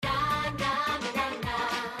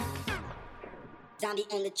Zombie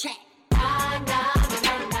on the track.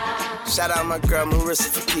 Shout out my girl Marissa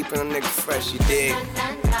for keeping a nigga fresh, you dig?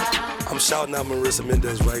 I'm shouting out Marissa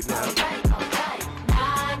Mendez right now.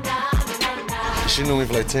 She knew me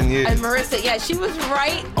for like 10 years. And Marissa, yeah, she was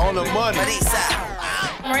right on the money.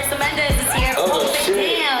 Marissa Mendez is here. Oh,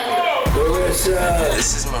 shit. Marissa.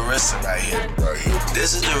 This is Marissa right here.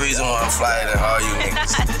 This is the reason why I'm flyer than all you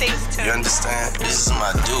niggas. Thanks, too. You understand? This is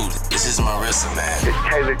my dude. This is Marissa, man. It's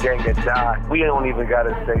Taylor Gang and Die. We don't even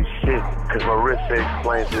gotta say shit, because Marissa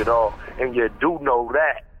explains it all. And you do know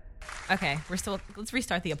that. Okay, let's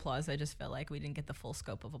restart the applause. I just felt like we didn't get the full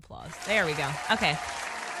scope of applause. There we go. Okay.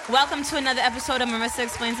 Welcome to another episode of Marissa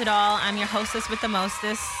Explains It All. I'm your hostess with the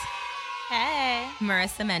mostest. Hey.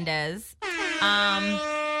 Marissa Mendez.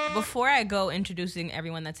 Before I go introducing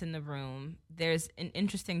everyone that's in the room, there's an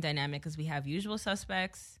interesting dynamic because we have usual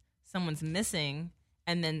suspects, someone's missing,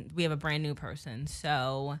 and then we have a brand new person.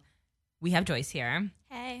 So we have Joyce here.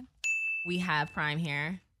 Hey. We have Prime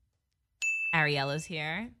here. Ariella's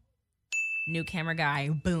here. New camera guy,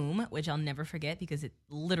 Boom, which I'll never forget because it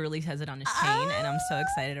literally says it on his chain, and I'm so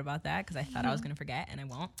excited about that because I thought I was going to forget, and I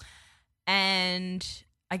won't. And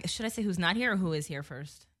should I say who's not here or who is here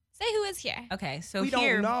first? Say who is here. Okay, so we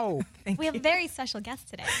here... don't know. We have a very special guest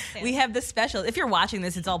today, too. We have this special... If you're watching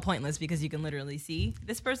this, it's all pointless because you can literally see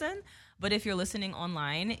this person. But if you're listening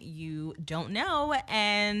online, you don't know.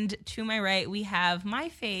 And to my right, we have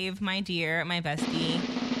my fave, my dear, my bestie,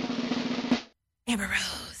 Amber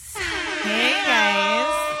Rose. Hey, guys.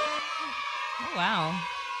 Oh, wow.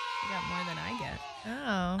 You got more than I get.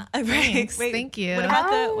 Oh, Right. Wait, thank you. What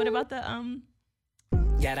about the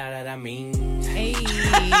Yeah, that I mean. Hey.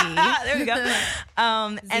 There we go.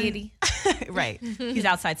 Zadie. Right. He's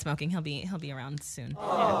outside smoking. He'll be around soon. Yeah.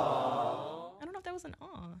 I don't know if that was an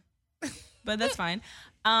awe, but that's fine.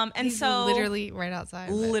 And He's so literally right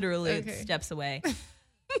outside. literally okay. steps away.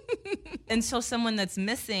 And so someone that's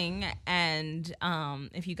missing, and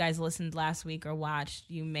if you guys listened last week or watched,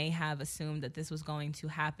 you may have assumed that this was going to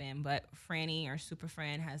happen, but Franny, or Super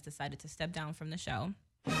Fran, has decided to step down from the show.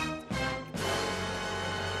 I feel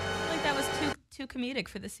like that was too comedic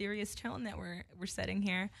for the serious tone that we're setting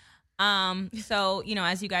here. So,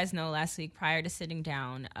 as you guys know, last week prior to sitting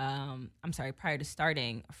down, prior to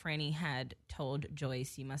starting, Franny had told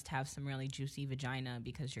Joyce, you must have some really juicy vagina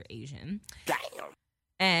because you're Asian. Damn.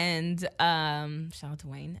 And shout out to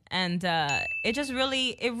Wayne. And it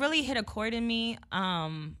really hit a chord in me.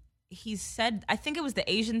 He said, I think it was the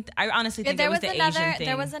Asian. I honestly think it was the Asian thing.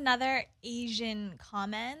 There was another Asian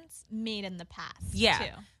comment made in the past. Yeah.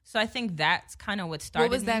 Too. So I think that's kind of what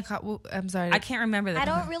started. What was that? I'm sorry. I can't remember that. I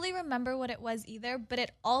don't really remember what it was either, but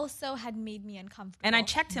it also had made me uncomfortable. And I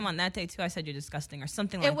checked him on that day too. I said you're disgusting or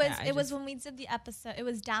something like that. It was when we did the episode. It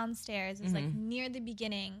was downstairs. It was like near the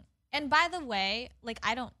beginning. And by the way, like,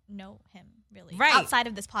 I don't know him really outside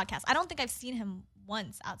of this podcast. I don't think I've seen him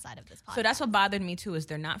once outside of this podcast. So that's what bothered me too, is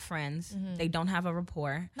they're not friends. Mm-hmm. They don't have a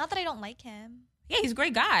rapport. Not that I don't like him. Yeah, he's a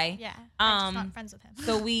great guy. Yeah, I'm just not friends with him.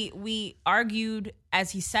 So we argued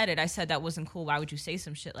as he said it. I said that wasn't cool. Why would you say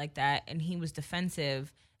some shit like that? And he was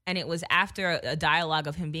defensive. And it was after a dialogue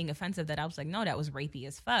of him being offensive that I was like, no, that was rapey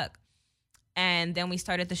as fuck. And then we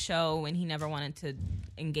started the show and he never wanted to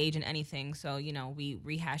engage in anything. So, we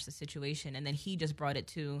rehashed the situation. And then he just brought it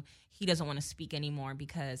to, he doesn't want to speak anymore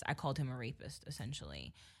because I called him a rapist,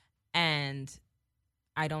 essentially. And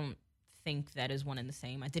I don't think that is one and the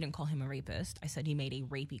same. I didn't call him a rapist. I said he made a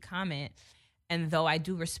rapey comment. And though I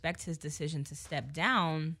do respect his decision to step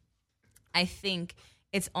down, I think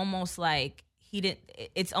it's almost like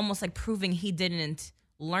it's almost like proving he didn't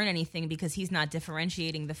learn anything because he's not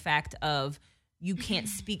differentiating the fact of you can't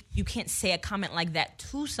say a comment like that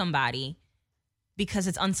to somebody because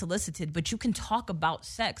it's unsolicited, but you can talk about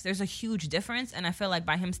sex. There's a huge difference, and I feel like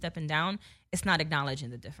by him stepping down, it's not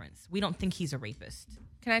acknowledging the difference. We don't think he's a rapist.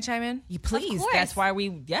 Can I chime in? Please. That's why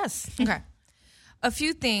yes. Okay. A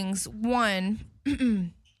few things. One,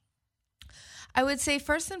 I would say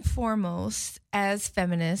first and foremost, as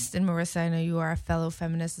feminists, and Marissa, I know you are a fellow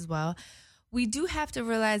feminist as well, we do have to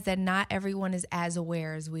realize that not everyone is as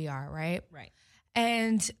aware as we are, right? Right.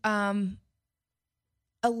 And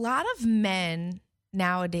a lot of men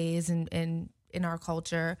nowadays in our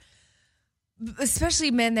culture,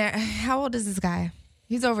 especially men that, how old is this guy?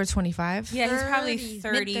 He's over 25. Yeah, he's probably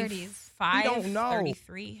 35. We don't know.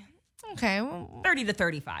 33. Okay. Well, 30 to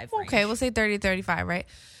 35. Range. Okay, we'll say 30 to 35, right?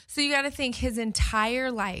 So you got to think his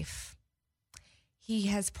entire life, he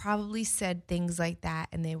has probably said things like that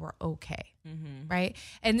and they were okay, right?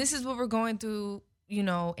 And this is what we're going through,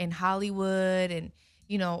 in Hollywood and,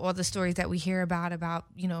 all the stories that we hear about,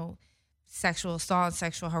 sexual assault and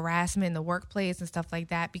sexual harassment in the workplace and stuff like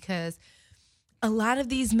that, because a lot of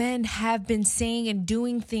these men have been saying and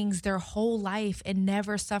doing things their whole life and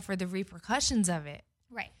never suffered the repercussions of it.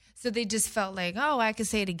 Right. So they just felt like, oh, I could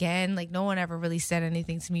say it again. Like, no one ever really said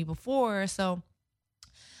anything to me before. So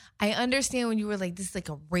I understand when you were like, this is like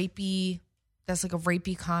a rapey, that's like a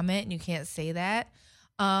rapey comment and you can't say that.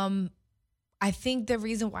 I think the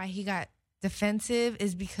reason why he got defensive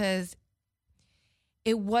is because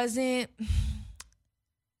it wasn't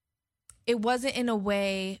in a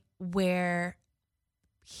way where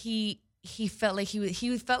he felt like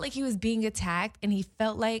he felt like he was being attacked, and he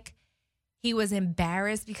felt like he was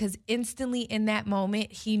embarrassed because instantly in that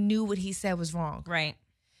moment he knew what he said was wrong. Right.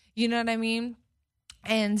 You know what I mean?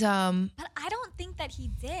 And but I don't think that he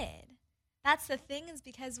did. That's the thing, is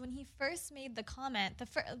because when he first made the comment,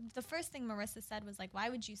 the first thing Marissa said was like, why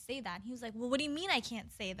would you say that? And he was like, well, what do you mean I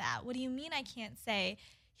can't say that? What do you mean I can't say?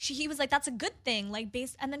 He was like, that's a good thing. Like,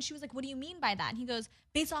 and then she was like, what do you mean by that? And he goes,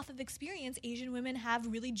 based off of experience, Asian women have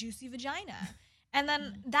really juicy vagina. And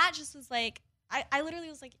then that just was like, I literally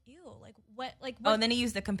was like, ew, like what? Oh, and then he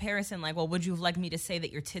used the comparison, like, well, would you like me to say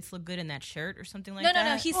that your tits look good in that shirt or something like that?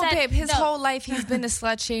 No. He well, said, babe, his whole life he's been a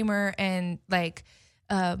slut shamer, and like,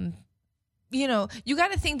 you know, you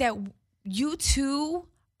got to think that you two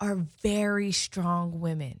are very strong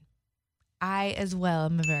women. I as well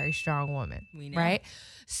am a very strong woman, we know. Right?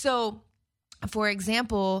 So, for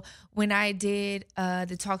example, when I did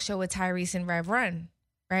the talk show with Tyrese and Rev Run,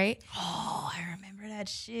 right? Oh, I remember that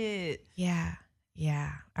shit. Yeah,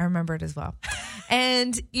 I remember it as well.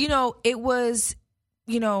 And, you know, it was,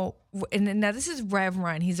 you know, and now this is Rev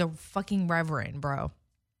Run. He's a fucking reverend, bro.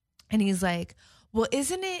 And he's like, well,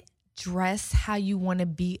 isn't it dress how you want to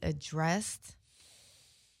be addressed?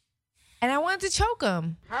 And I wanted to choke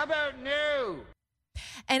him. How about no?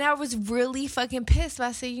 And I was really fucking pissed. But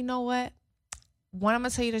I said, you know what? One, I'm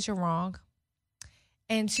going to tell you that you're wrong.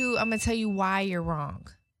 And two, I'm going to tell you why you're wrong.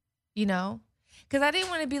 You know? Because I didn't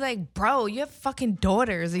want to be like, bro, you have fucking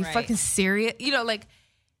daughters. Are you fucking serious? You know, like,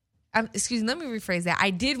 excuse me, let me rephrase that.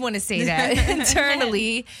 I did want to say that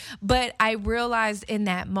internally. But I realized in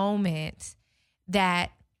that moment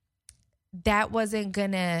that wasn't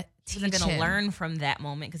going to He wasn't going to learn from that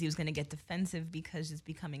moment, because he was going to get defensive because it's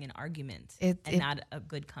becoming an argument and not a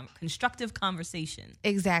good constructive conversation.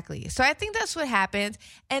 Exactly. So I think that's what happened.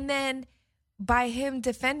 And then by him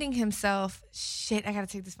defending himself, shit, I got to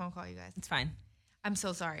take this phone call, you guys. It's fine. I'm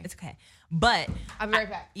so sorry. It's okay. But I'll be right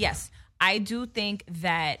back. Yes. I do think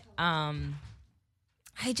that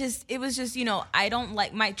it was just, you know, I don't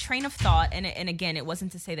like my train of thought. And again, it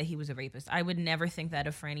wasn't to say that he was a rapist. I would never think that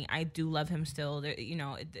of Franny. I do love him still. There, you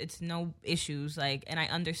know, it's no issues. Like, and I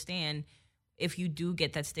understand if you do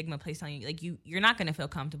get that stigma placed on you, like you're not going to feel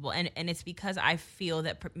comfortable. And it's because I feel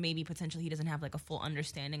that maybe potentially he doesn't have like a full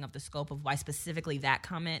understanding of the scope of why specifically that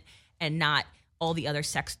comment and not all the other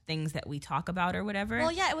sex things that we talk about or whatever.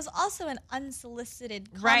 Well, yeah, it was also an unsolicited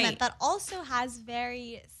comment that also has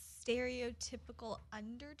very stereotypical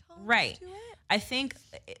undertones to it. I think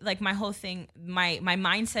like my whole thing, my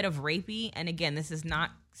mindset of rapey, and again, this is not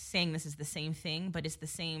saying this is the same thing, but it's the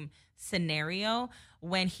same scenario.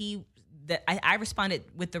 When I responded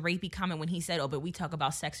with the rapey comment when he said, oh, but we talk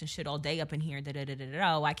about sex and shit all day up in here,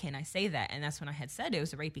 why can't I say that? And that's when I had said it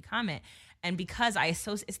was a rapey comment. And because I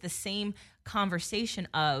associate, it's the same conversation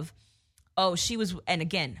of, oh, she was, and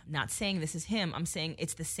again, not saying this is him, I'm saying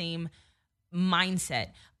it's the same mindset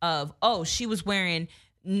of, oh, she was wearing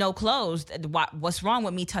no clothes, what's wrong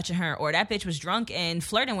with me touching her? Or that bitch was drunk and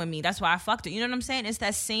flirting with me, that's why I fucked her. You know what I'm saying? It's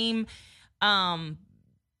that same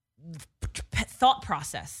thought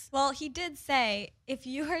process. Well, he did say, if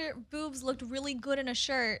your boobs looked really good in a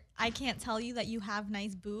shirt, I can't tell you that you have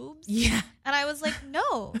nice boobs. Yeah. And I was like,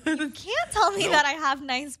 no, you can't tell me that I have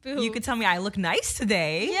nice boobs. You could tell me I look nice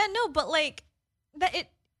today. Yeah, no, but like that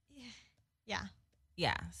yeah.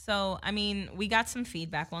 Yeah. So, I mean, we got some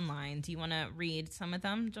feedback online. Do you want to read some of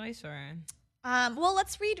them, Joyce, or? Well,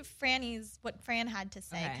 let's read what Fran had to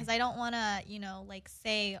say, because I don't want to, you know, like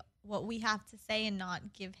say what we have to say and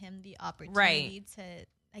not give him the opportunity to,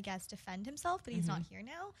 I guess, defend himself, but he's not here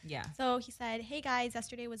now. Yeah. So he said, hey guys,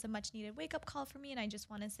 yesterday was a much needed wake up call for me, and I just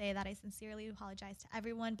want to say that I sincerely apologize to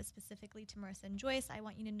everyone, but specifically to Marissa and Joyce. I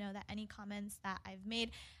want you to know that any comments that I've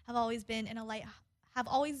made have always been in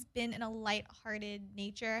a light-hearted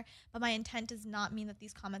nature, but my intent does not mean that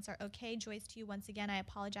these comments are okay. Joyce, to you once again, I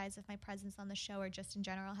apologize if my presence on the show or just in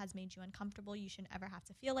general has made you uncomfortable. You shouldn't ever have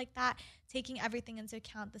to feel like that. Taking everything into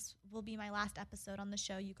account, this will be my last episode on the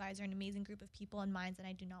show. You guys are an amazing group of people and minds, and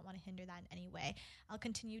I do not want to hinder that in any way. I'll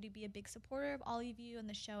continue to be a big supporter of all of you on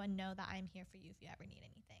the show and know that I'm here for you if you ever need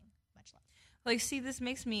anything. Much love. Like, see, this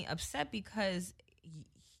makes me upset because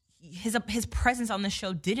his presence on the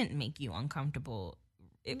show didn't make you uncomfortable.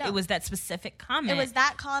 It was that specific comment. It was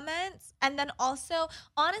that comment. And then also,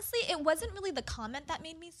 honestly, it wasn't really the comment that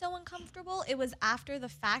made me so uncomfortable. It was after the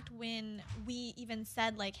fact when we even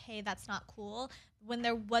said, like, hey, that's not cool, when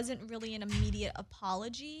there wasn't really an immediate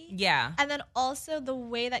apology. Yeah. And then also the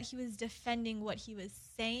way that he was defending what he was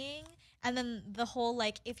saying. And then the whole,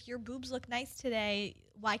 like, if your boobs look nice today,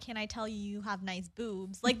 why can't I tell you have nice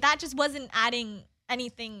boobs? Like, that just wasn't adding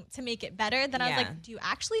anything to make it better. Then I was like, do you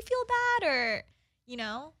actually feel bad or... You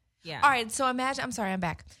know? Yeah. All right. So imagine. I'm sorry. I'm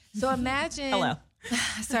back. So imagine. Hello.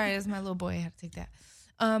 Sorry, that's my little boy. I had to take that.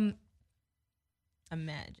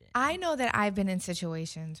 Imagine. I know that I've been in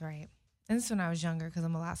situations, right? And this is when I was younger because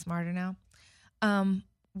I'm a lot smarter now.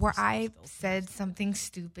 Where I said something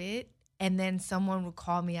stupid and then someone would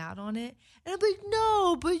call me out on it, and I'd be like,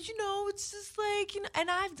 "No, but you know, it's just like, you know." And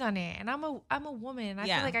I've done it, and I'm a woman. I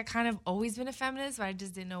feel like I kind of always been a feminist, but I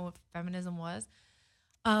just didn't know what feminism was.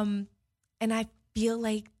 And I feel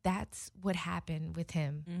like that's what happened with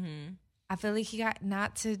him. Mm-hmm. I feel like he got,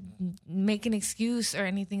 not to make an excuse or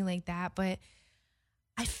anything like that, but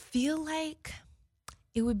I feel like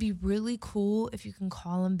it would be really cool if you can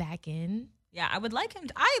call him back in. Yeah, I would like him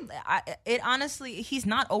to. It honestly, he's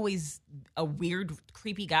not always a weird,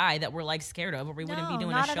 creepy guy that we're like scared of, or we wouldn't be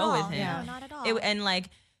doing a show with him. No, not at all. And like,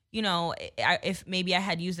 you know, if maybe I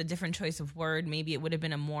had used a different choice of word, maybe it would have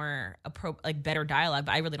been a more better dialogue.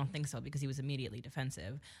 But I really don't think so because he was immediately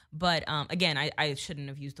defensive. But again, I shouldn't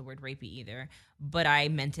have used the word rapey either. But I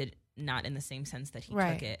meant it not in the same sense that he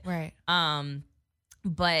took it. Right.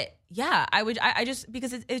 But yeah, I just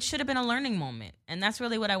because it should have been a learning moment, and that's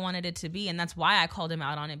really what I wanted it to be, and that's why I called him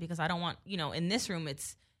out on it, because I don't want, you know, in this room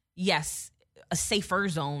it's a safer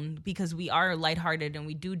zone because we are lighthearted and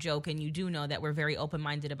we do joke, and you do know that we're very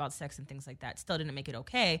open-minded about sex and things like that. Still didn't make it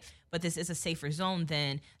okay, but this is a safer zone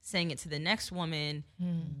than saying it to the next woman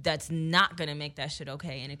that's not gonna make that shit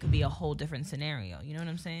okay, and it could be a whole different scenario. You know what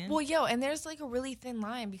I'm saying? Well, and there's like a really thin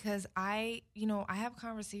line because I have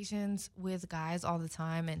conversations with guys all the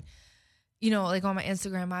time, and you know, like on my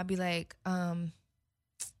Instagram, I'd be like,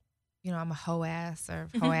 you know, I'm a hoe ass or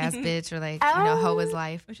hoe ass bitch, or like, you know, hoe is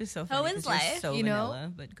life. Which is so funny. Hoe is 'cause you're life. so You know?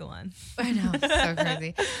 vanilla, but go on. I know, it's so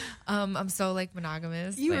crazy. I'm so like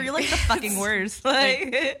monogamous. You're like the fucking worst.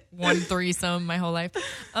 Like 1 threesome my whole life.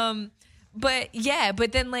 But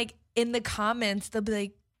then like in the comments, they'll be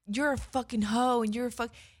like, "You're a fucking hoe," and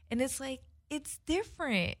and it's like, it's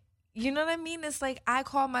different. You know what I mean? It's like, I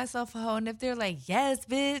call myself a hoe, and if they're like, "Yes,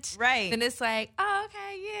 bitch," Right. then it's like, "Oh,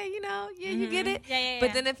 okay, yeah, you know, you get it." Yeah.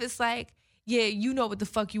 But then if it's like, "Yeah, you know what the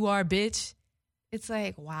fuck you are, bitch," it's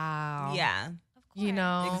like, wow. Yeah. You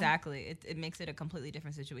know? Exactly. It makes it a completely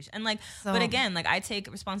different situation. And like, So- but again, like I take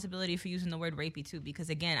responsibility for using the word rapey too, because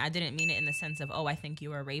again, I didn't mean it in the sense of, oh, I think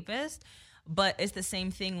you are a rapist, but it's the same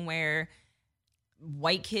thing where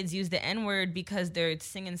white kids use the N-word because they're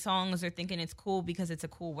singing songs or thinking it's cool because it's a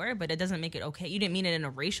cool word, but it doesn't make it okay. You didn't mean it in a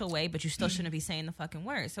racial way, but you still shouldn't be saying the fucking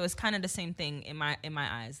word. So it's kind of the same thing in my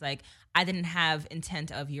eyes. Like, I didn't have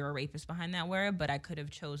intent of you're a rapist behind that word, but I could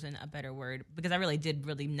have chosen a better word because I really did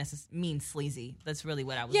mean sleazy. That's really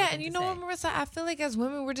what I was. Yeah, looking and you to know say. what, Marissa? I feel like as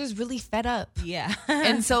women, we're just really fed up. Yeah.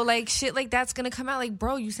 And so like shit like that's gonna come out like,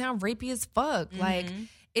 bro, you sound rapey as fuck. Mm-hmm. Like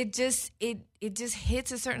it just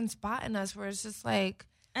hits a certain spot in us where it's just like,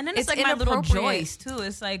 And then it's like my little Joyce too.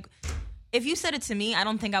 It's like, if you said it to me, I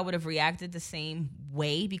don't think I would have reacted the same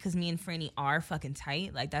way because me and Franny are fucking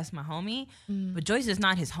tight. Like, that's my homie. But Joyce is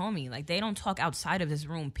not his homie. Like, they don't talk outside of this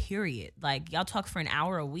room, period. Like, y'all talk for an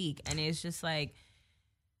hour a week, and it's just like,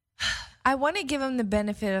 I want to give him the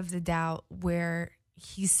benefit of the doubt where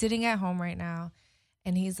he's sitting at home right now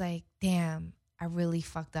and he's like, damn, I really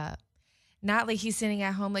fucked up. Not like he's sitting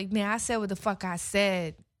at home like, man, I said what the fuck I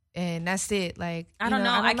said. And that's it. Like, I don't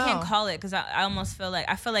know. I can't call it because I almost feel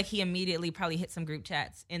like he immediately probably hit some group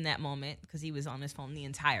chats in that moment because he was on his phone the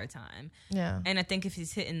entire time. Yeah. And I think if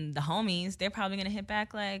he's hitting the homies, they're probably gonna hit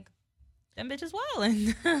back like, them bitches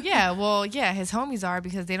wildin'. Yeah, well, yeah, his homies are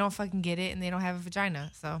because they don't fucking get it and they don't have a vagina.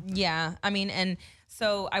 So Yeah, I mean, and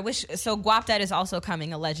so Guap Dad is also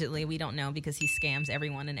coming allegedly. We don't know because he scams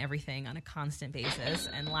everyone and everything on a constant basis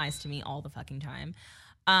and lies to me all the fucking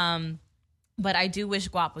time. But I do wish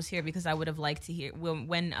Guap was here because I would have liked to hear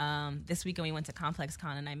when this weekend we went to Complex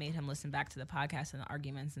Con and I made him listen back to the podcast and the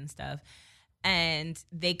arguments and stuff. And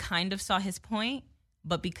they kind of saw his point,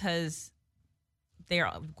 but because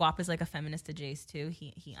Guap is like a feminist to Jace too,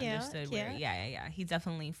 he understood where he's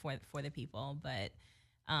definitely for the people, but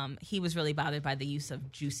he was really bothered by the use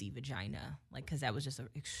of juicy vagina, like because that was just an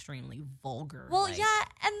extremely vulgar. Well, like, yeah,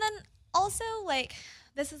 and then also, like,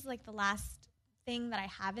 this is like the last thing that I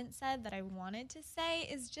haven't said that I wanted to say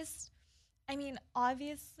is just, I mean,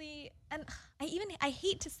 obviously, and I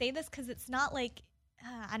hate to say this because it's not like,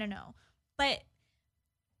 I don't know, but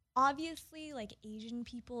obviously, like, Asian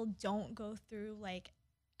people don't go through, like,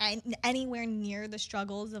 anywhere near the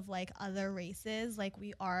struggles of, like, other races. Like,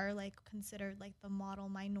 we are, like, considered, like, the model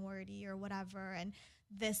minority or whatever, and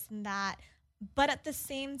this and that. But at the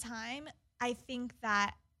same time, I think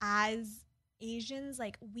that as Asians,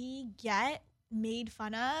 like, we get made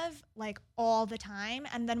fun of, like, all the time,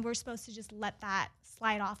 and then we're supposed to just let that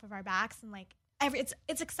slide off of our backs, and, like,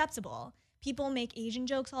 it's acceptable. People make Asian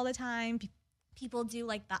jokes all the time. People do,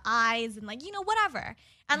 like, the eyes and, like, you know, whatever.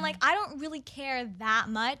 And, like, I don't really care that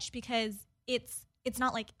much because it's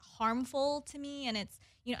not, like, harmful to me, and it's,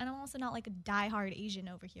 you know, and I'm also not, like, a diehard Asian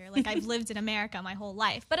over here. Like, I've lived in America my whole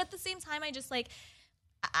life. But at the same time, I just, like,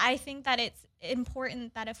 I think that it's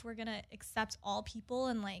important that if we're going to accept all people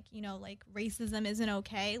and, like, you know, like, racism isn't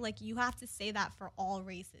okay, like, you have to say that for all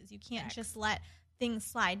races. You can't just let things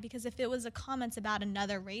slide, because if it was a comment about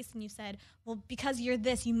another race and you said, well, because you're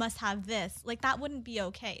this, you must have this, like, that wouldn't be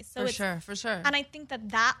okay. So for sure. And I think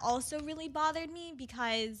that also really bothered me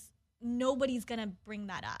because nobody's going to bring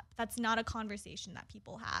that up. That's not a conversation that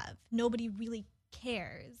people have. Nobody really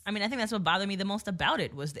cares. I mean, I think that's what bothered me the most about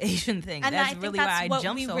it was the Asian thing. And that's I think really that's why I what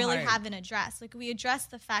jumped we so really hard. haven't addressed. Like, we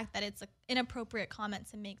addressed the fact that it's an inappropriate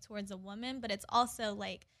comment to make towards a woman, but it's also,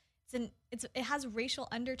 like, it has racial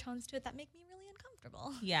undertones to it that make me really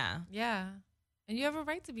uncomfortable. Yeah. And you have a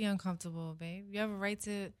right to be uncomfortable, babe. You have a right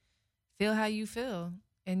to feel how you feel.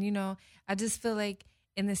 And, you know, I just feel like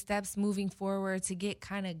in the steps moving forward to get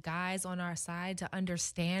kind of guys on our side to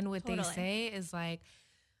understand what they say is like,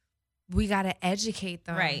 we got to educate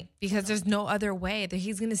them. Right. Because there's no other way that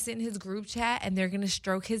he's going to sit in his group chat and they're going to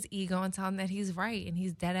stroke his ego and tell him that he's right and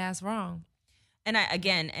he's dead ass wrong. And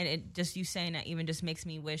it just, you saying that even just makes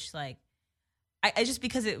me wish, like, I just,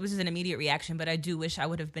 because it was an immediate reaction, but I do wish I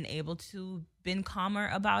would have been able to been calmer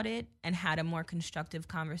about it and had a more constructive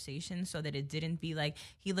conversation so that it didn't be like,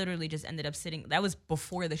 he literally just ended up sitting, that was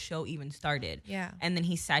before the show even started. Yeah. And then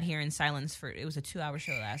he sat here in silence it was a 2-hour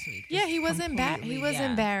show last week. Yeah, he was embarrassed.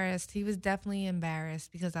 embarrassed. He was definitely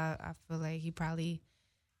embarrassed because I feel like he probably,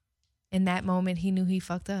 in that moment, he knew he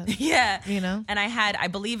fucked up. Yeah. You know? And I have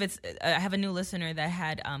a new listener that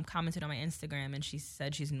had commented on my Instagram, and she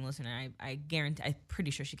said she's a new listener. I guarantee, I'm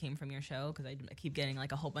pretty sure she came from your show because I keep getting,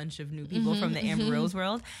 like, a whole bunch of new people from the Amber Rose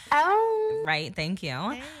world. Oh. Right. Thank you.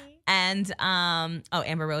 Hey. And,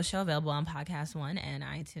 Amber Rose Show, available on Podcast One and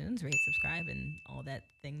iTunes. Rate, subscribe, and all that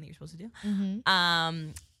thing that you're supposed to do. Mm-hmm.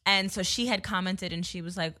 And so she had commented, and she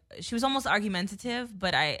was like, she was almost argumentative,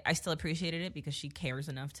 but I still appreciated it because she cares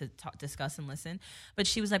enough to talk, discuss, and listen. But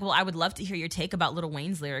she was like, well, I would love to hear your take about Lil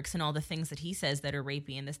Wayne's lyrics and all the things that he says that are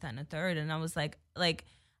rapey and this, that, and the third. And I was like,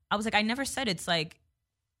 I never said it's like,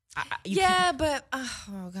 but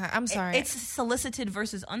oh God, I'm sorry. It's solicited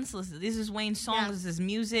versus unsolicited. This is Wayne's song. Yeah. This is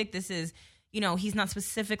music. This is, you know, he's not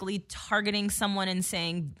specifically targeting someone and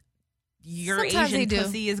saying, your sometimes Asian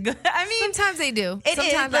pussy is good. I mean, sometimes they do. It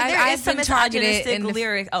sometimes is, but there I've is some been targeted in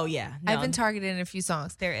lyrics. Oh yeah, no. I've been targeted in a few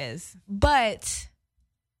songs. There is, but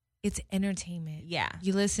it's entertainment. Yeah,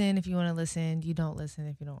 you listen if you want to listen. You don't listen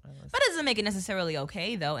if you don't want to listen. But it doesn't make it necessarily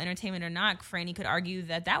okay, though. Entertainment or not, Franny could argue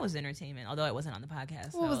that was entertainment, although it wasn't on the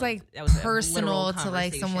podcast. Well, it was so like that was personal to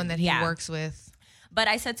like someone that he works with. But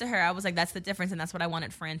I said to her, I was like, that's the difference, and that's what I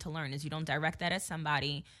wanted Fran to learn, is you don't direct that at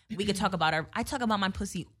somebody. We could talk about I talk about my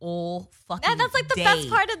pussy all fucking day. That's like the best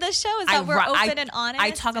part of the show is that we're open and honest.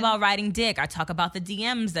 I talk about riding dick. I talk about the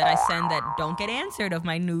DMs that I send that don't get answered of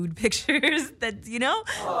my nude pictures that, you know?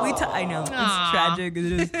 I know, it's tragic.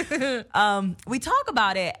 It is. We talk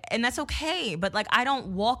about it, and that's okay. But, like, I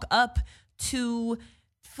don't walk up to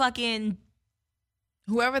fucking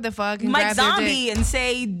whoever the fuck Mike Zombie and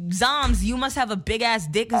say, Zombs, you must have a big ass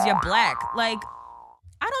dick because you're black. Like,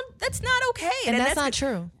 that's not okay. And that's not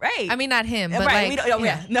true. Right. I mean, not him, but right.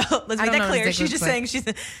 like, No, let's make that clear. She's just like. saying,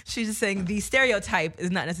 she's just saying the stereotype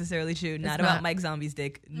is not necessarily true. Not about Mike Zombie's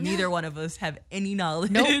dick. Neither one of us have any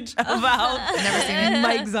knowledge about never seen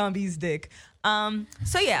Mike Zombie's dick.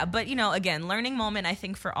 So yeah, but you know, again, learning moment, I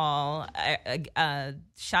think, for all.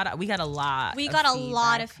 Shout out, we got a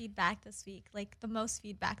lot of feedback this week, like the most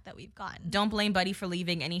feedback that we've gotten. Don't blame Buddy for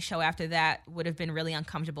leaving. Any show after that would have been really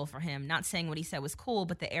uncomfortable for him. Not saying what he said was cool,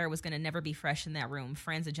 but the air was going to never be fresh in that room.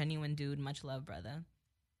 Fran's a genuine dude. Much love, brother.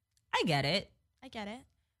 I get it.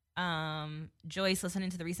 Joyce, listening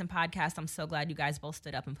to the recent podcast, I'm so glad you guys both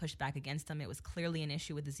stood up and pushed back against him. It was clearly an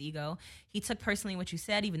issue with his ego. He took personally what you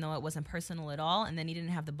said, even though it wasn't personal at all, and then he didn't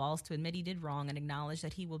have the balls to admit he did wrong and acknowledge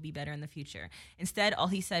that he will be better in the future. Instead, all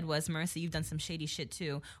he said was, Marissa, you've done some shady shit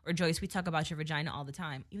too. Or Joyce, we talk about your vagina all the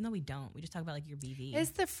time. Even though we don't. We just talk about like your BV.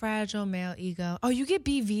 It's the fragile male ego. Oh, you get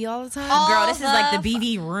BV all the time? Girl, this is like the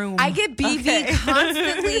BV room. I get BV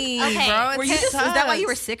constantly, Okay. bro. Were you just, is that why you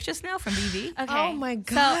were sick just now from BV? Okay. Oh my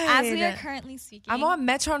God. So as we are currently speaking, I'm on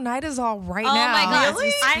metronidazole right oh now. my God, as we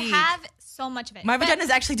I speak. have so much of it. My But vagina is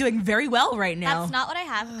actually doing very well right now. That's not what I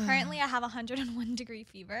have. Currently, I have 101 degree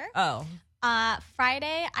fever. Oh.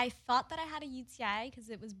 Friday, I thought that I had a UTI because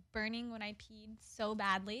it was burning when I peed so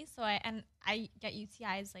badly. So I get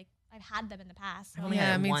UTIs, like I've had them in the past. So I've only Yeah,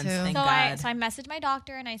 had it me once, too. thank So God. I messaged my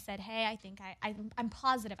doctor and I said, hey, I think I'm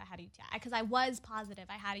positive I had a UTI because I was positive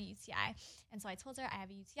I had a UTI. And so I told her I have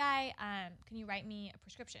a UTI. Can you write me a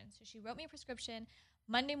prescription? So she wrote me a prescription.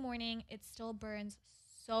 Monday morning, it still burns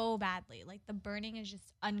so badly. Like the burning is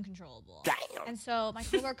just uncontrollable. Damn. And so my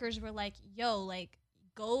coworkers were like, yo, like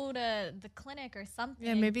go to the clinic or something.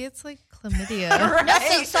 Yeah, maybe it's like chlamydia.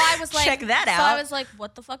 No, so I was like, Check that So out. I was like,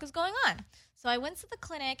 what the fuck is going on? So I went to the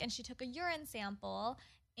clinic and she took a urine sample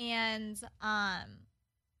and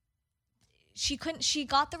she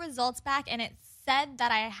got the results back and it said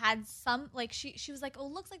that I had some, like she was like, oh,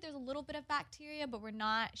 looks like there's a little bit of bacteria, but we're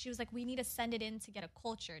not. She was like, we need to send it in to get a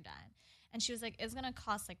culture done. And she was like, it's gonna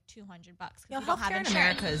cost like $200 because we don't have healthcare in insurance.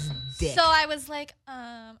 America is dick. So I was like,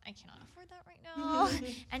 I cannot afford that right now.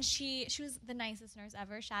 And she was the nicest nurse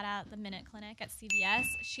ever. Shout out the Minute Clinic at CVS.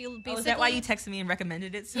 She basically, is that why you texted me and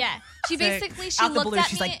recommended it? So yeah. She Sick. basically she out the looked blue, at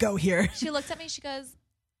she's me. like, go here. She looked at me. She goes,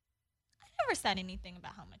 I never said anything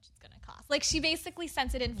about how much it's gonna cost. Like she basically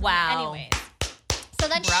sent it in for Wow. me anyways. So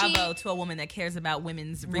then Bravo to a woman that cares about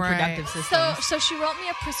women's reproductive systems. So she wrote me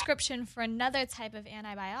a prescription for another type of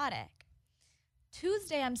antibiotic.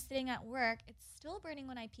 Tuesday, I'm sitting at work. It's still burning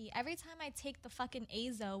when I pee. Every time I take the fucking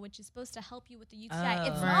Azo, which is supposed to help you with the UTI,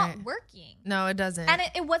 it's Right. not working. No, it doesn't. And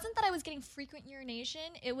it wasn't that I was getting frequent urination.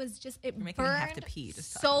 It was just, it You're making me have to burned pee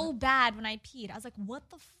just so talking. bad when I peed. I was like, what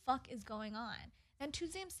the fuck is going on? Then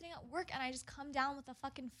Tuesday, I'm sitting at work and I just come down with a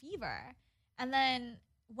fucking fever. And then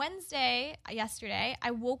yesterday,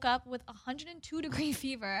 I woke up with 102 degree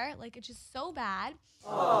fever. Like, it's just so bad. So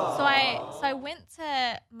I went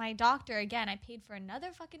to my doctor again. I paid for another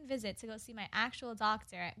fucking visit to go see my actual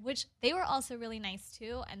doctor, which they were also really nice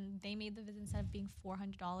too. And they made the visit instead of being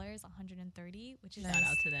 $400, $130, which is Shout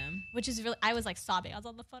out to them. which is really, I was like sobbing. I was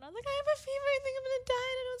on the phone. I was like, I have a fever. I think I'm going to die.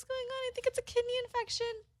 I don't know what's going on. I think it's a kidney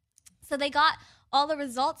infection. So they got all the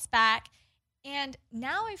results back. And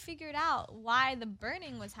now I figured out why the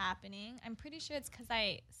burning was happening. I'm pretty sure it's because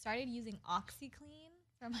I started using OxyClean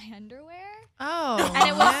for my underwear. oh, And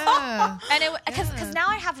it was, yeah. and it because now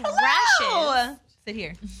I have rashes. Sit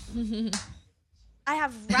here. I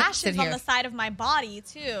have rashes Sit on here. the side of my body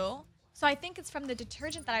too. So I think it's from the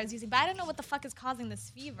detergent that I was using, but I don't know what the fuck is causing this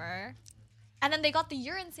fever. And then they got the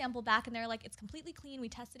urine sample back and they're like, it's completely clean. We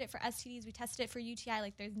tested it for STDs. We tested it for UTI.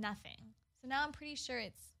 Like, there's nothing. So now I'm pretty sure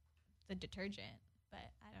it's the detergent, but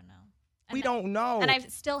I don't know. And We don't know. And I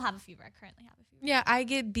still have a fever. I currently have a fever. Yeah, I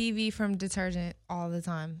get BV from detergent all the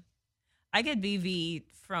time. I get BV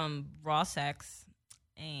from raw sex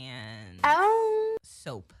and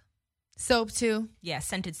soap. Soap too. Yeah,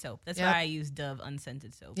 scented soap. That's Yep. why I use Dove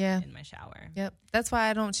unscented soap Yeah. in my shower. Yep. That's why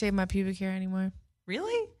I don't shave my pubic hair anymore.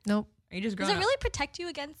 Really? Nope. Are you just Does growing it really protect you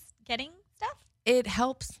against getting stuff? It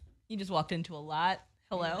helps. You just walked into a lot.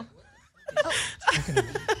 Hello.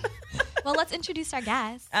 Well, let's introduce our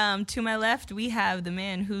guest. To my left, we have the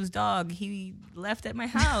man whose dog he left at my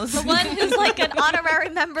house. The one who's like an honorary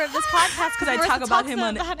member of this podcast Because I talk about him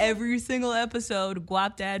on every single episode.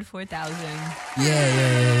 Guap Dad 4000.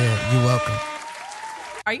 Yeah. You're welcome.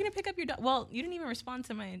 Are you gonna pick up your dog? Well, you didn't even respond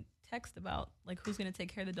to my text about like who's gonna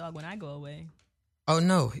take care of the dog when I go away. Oh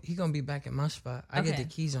no, he gonna be back at my spot. I get Okay. the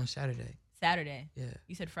keys on Saturday. Saturday. Yeah,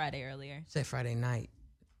 You said Friday earlier. say Friday night.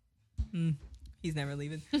 He's never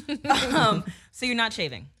leaving. So you're not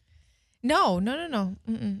shaving. No.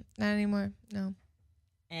 Mm-mm. Not anymore. No.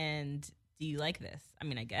 And do you like this? I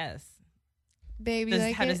mean, I guess. Baby,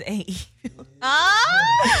 like How it? does AE feel?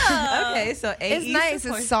 Oh! Okay, so AE It's nice.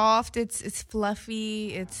 supports- It's soft. It's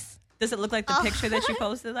fluffy. It's Does it look like the picture that you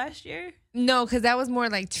posted last year? no, because that was more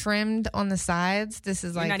like trimmed on the sides. This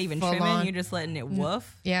is You're like not even full trimming. on. You're just letting it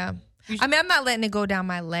woof. Yeah. I mean, I'm not letting it go down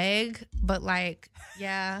my leg, but like,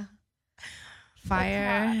 yeah.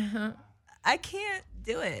 Fire. I can't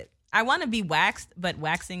do it. I want to be waxed, but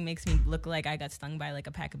waxing makes me look like I got stung by like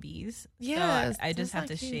a pack of bees. Yes, So I just that's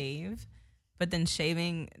have to not cute. shave. But then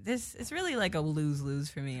shaving, this is really like a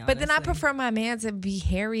lose-lose for me. But then I honestly. prefer my man to be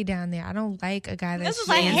hairy down there. I don't like a guy that's This is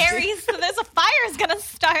like Harry, so there's a fire's gonna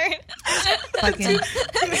start. fucking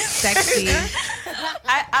sexy.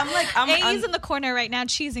 Amy's in the corner right now,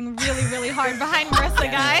 cheesing really, really hard behind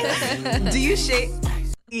Marissa, guys. Do you shave?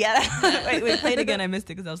 Yeah. wait, play it again. I missed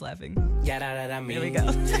it because I was laughing. There we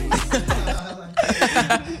go.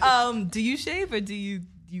 Do you shave or do you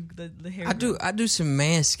the hair? I do some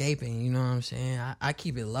manscaping. You know what I'm saying? I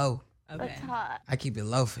keep it low. Okay. I keep it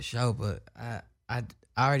low for sure. But I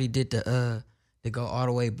already did the go all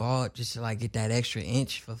the way bald just to like get that extra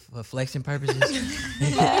inch for flexing purposes.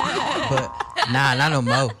 But nah, not no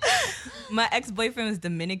more. My ex-boyfriend was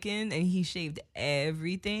Dominican and he shaved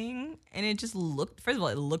everything and it just looked, first of all,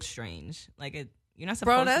 it looked strange. Like you're not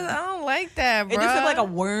supposed Bro, to. I don't like that, bro. It just looked like a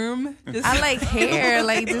worm. I like hair,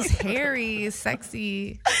 like just hairy,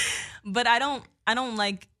 sexy. But I don't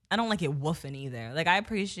like it woofing either. Like I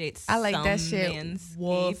appreciate I like some that shit manscaping.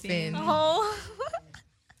 woofing. Oh,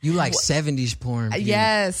 You like 70s porn? Beauty.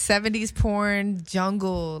 Yes, 70s porn,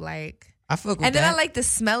 jungle, like. I fuck with And then that. I like the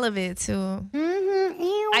smell of it too.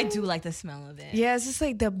 I do like the smell of it. Yeah, it's just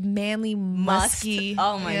like the manly, musky.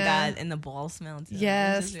 Oh my Yeah. God. And the ball smell too.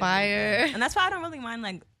 Yes, It's just really fire. good. And that's why I don't really mind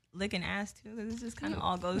like licking ass too, because it just kind of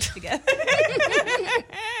all goes together.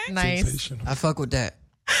 Nice. I fuck with that.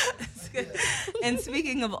 And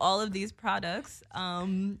speaking of all of these products,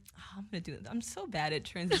 I'm so bad at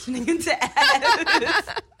transitioning into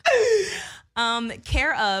ads.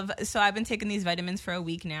 Care of. So I've been taking these vitamins for a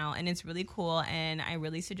week now, and it's really cool. And I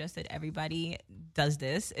really suggest that everybody does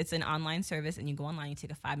this. It's an online service, and you go online, you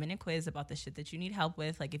take a 5-minute quiz about the shit that you need help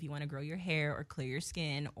with, like if you want to grow your hair or clear your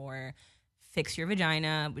skin or fix your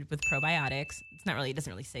vagina with probiotics. It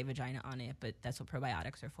doesn't really say vagina on it, but that's what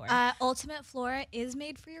probiotics are for. Ultimate Flora is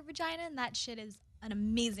made for your vagina, and that shit is an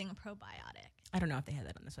amazing probiotic. I don't know if they have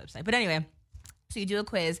that on this website, but anyway, so you do a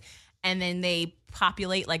quiz and then they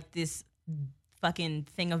populate like this fucking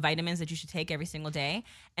thing of vitamins that you should take every single day,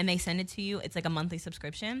 and they send it to you. It's like a monthly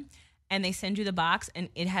subscription, and they send you the box, and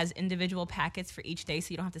it has individual packets for each day, so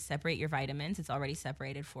you don't have to separate your vitamins. It's already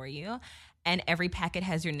separated for you, and every packet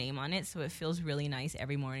has your name on it, so it feels really nice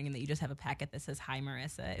every morning, and that you just have a packet that says, "Hi,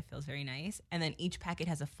 Marissa." It feels very nice, and then each packet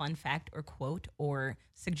has a fun fact or quote or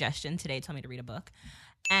suggestion. Today it told me to read a book,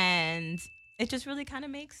 and it just really kind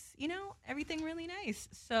of makes, everything really nice.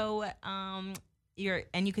 So,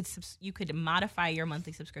 you could modify your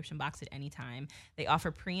monthly subscription box at any time. They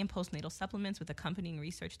offer pre and postnatal supplements with accompanying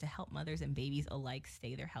research to help mothers and babies alike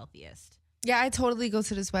stay their healthiest. Yeah, I totally go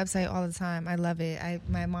to this website all the time. I love it.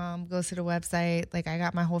 My mom goes to the website. Like, I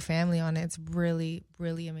got my whole family on it. It's really,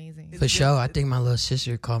 really amazing. For sure. I think my little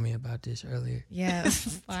sister called me about this earlier. Yeah,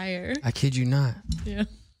 fire. I kid you not. Yeah.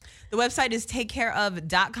 The website is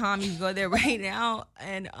takecareof.com. You can go there right now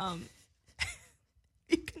and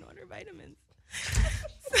you can order vitamins.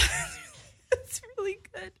 It's really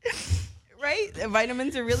good. Right? The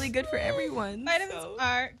vitamins are really good for everyone. Vitamins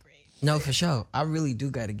are great. No, for sure. I really do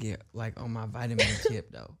got to get like on my vitamin tip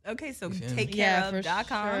though. Okay, so feel me?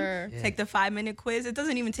 takecareof.com. Sure. Yeah. Take the 5-minute quiz. It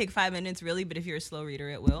doesn't even take 5 minutes really, but if you're a slow reader,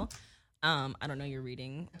 it will. I don't know your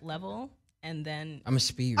reading level. And then I'm a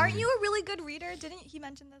speed Aren't reader. you a really good reader? Didn't he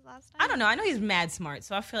mention this last time? I don't know. I know he's mad smart,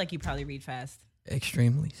 so I feel like you probably read fast.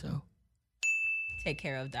 Extremely so.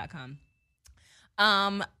 Takecareof.com.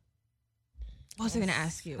 What was I going to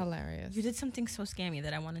ask you? Hilarious. You did something so scammy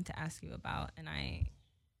that I wanted to ask you about, and I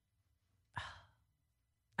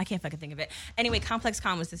can't fucking think of it. Anyway, Complex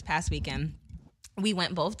Con was this past weekend. We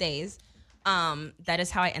went both days. That is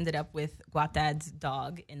how I ended up with Guapdad's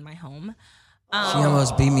dog in my home. She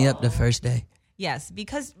almost beat me up the first day. Yes,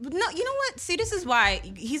 because no, you know what? See, this is why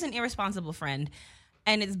he's an irresponsible friend,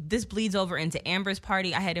 and this bleeds over into Amber's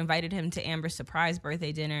party. I had invited him to Amber's surprise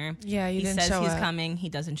birthday dinner. Yeah, he didn't says show he's up. coming. He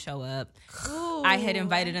doesn't show up. I had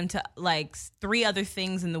invited him to like 3 other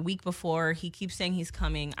things in the week before. He keeps saying he's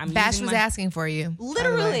coming. Bash was asking for you. by the way.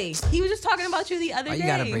 literally. He was just talking about you the other Oh, day. you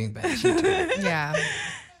gotta bring back. She too. Yeah.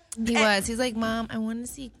 He was. He's like, Mom, I want to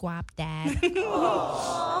see Guapdad.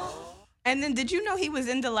 And then, did you know he was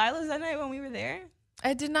in Delilah's that night when we were there?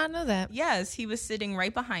 I did not know that. Yes, he was sitting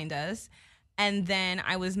right behind us. And then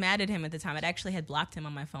I was mad at him at the time. I actually had blocked him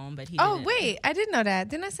on my phone, but he Oh, didn't. wait. I didn't know that.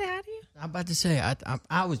 Didn't I say hi to you? I'm about to say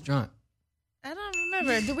I was drunk. I don't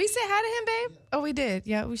remember. Did we say hi to him, babe? Oh, we did.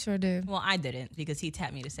 Yeah, we sure did. Well, I didn't because he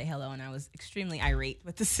tapped me to say hello, and I was extremely irate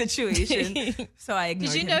with the situation. So I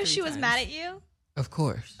ignored Did you him know 3 she was times. mad at you? Of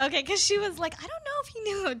course. Okay, because she was like, I don't know if he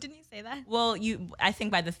knew. Didn't you say that? Well, I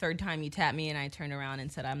think by the 3rd time you tapped me and I turned around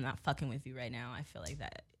and said, I'm not fucking with you right now. I feel like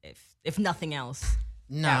that if nothing else.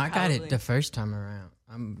 No, Yeah, I got probably. it the first time around.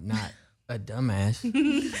 I'm not a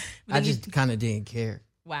dumbass. I just kind of didn't care.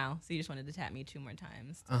 Wow. So you just wanted to tap me 2 more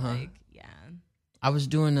times. To Uh-huh. yeah. I was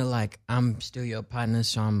doing the like, I'm still your partner,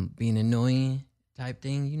 so I'm being annoying type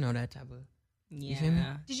thing. You know, that type of. Yeah. feel me?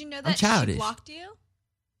 Did you know I'm that she childish. blocked you?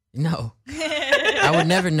 No, I would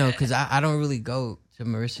never know because I don't really go to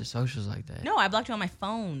Marissa's socials like that. No, I blocked you on my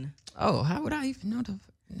phone. Oh, how would I even know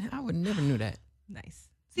I would never knew that. Nice.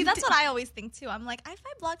 See, that's what I always think too. I'm like, if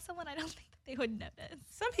I block someone, I don't think that they would notice.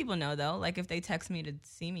 Some people know though. Like if they text me to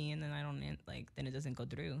see me and then I don't then it doesn't go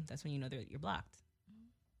through. That's when you know that you're blocked.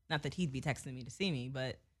 Not that he'd be texting me to see me,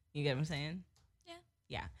 but you get what I'm saying? Yeah.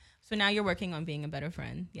 Yeah. So now you're working on being a better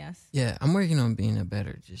friend. Yes. Yeah, I'm working on being a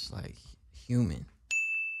better, just like human.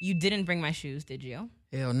 You didn't bring my shoes, did you?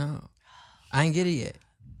 Hell no, I ain't get it yet.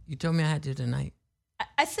 You told me I had to tonight.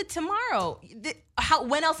 I said tomorrow.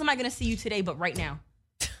 When else am I gonna see you today? But right now.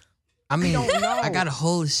 I mean, don't know. I got a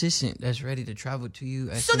whole assistant that's ready to travel to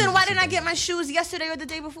you. So then why didn't I get my shoes yesterday or the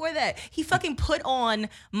day before that? He fucking put on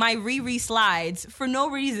my Riri slides for no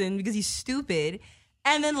reason because he's stupid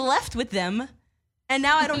and then left with them. And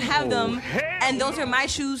now I don't have them. And those are my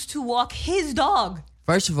shoes to walk his dog.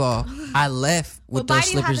 First of all, I left with Well, why those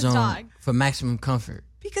do you have slippers a on dog? for maximum comfort.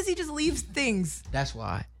 Because he just leaves things. That's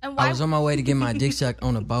why. And why- I was on my way to get my dick sucked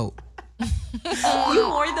on a boat. You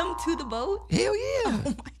wore them to the boat? Hell yeah. Oh my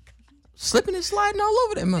God. Slipping and sliding all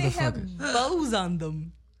over that They motherfucker. have bows on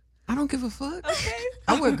them. I don't give a fuck. Okay.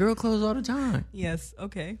 I wear girl clothes all the time. Yes.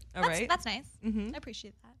 Okay. All right. That's nice. Mhm. I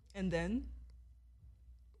appreciate that. And then?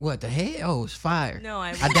 What the hell? Oh, it's fire. No,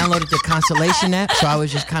 I downloaded the Constellation app, so I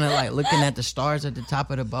was just kind of like looking at the stars at the top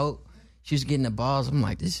of the boat. She was getting the balls. I'm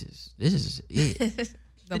like, this is it.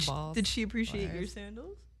 Did she appreciate your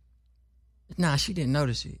sandals? Nah, she didn't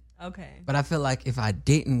notice it. Okay. But I feel like if I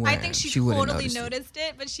didn't wear I them, think she would have totally noticed noticed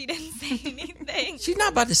it, but she didn't say anything. She's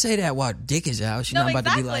not about to say that while dick is out. She's No, not about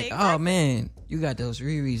to be exactly, like, oh man, you got those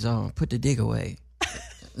Riri's on. Put the dick away.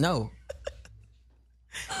 No.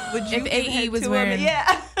 Would If give AE head was to him? wearing-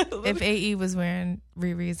 Yeah. If AE was wearing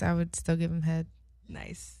Riri's, I would still give him head.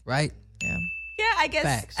 Nice. Right? Yeah. Yeah, I guess.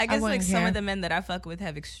 Facts. I guess like wouldn't some care. of the men that I fuck with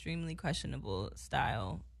have extremely questionable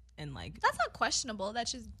style and like. That's not questionable.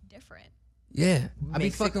 That's just different. Yeah. I be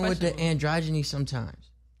Makes it fucking with the questionable. androgyny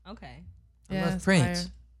sometimes. Okay. I Yeah, love it's Prince.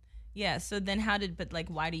 fire. Yeah. So then,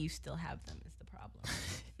 why do you still have them? Is the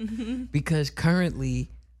problem? Because currently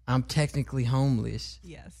I'm technically homeless.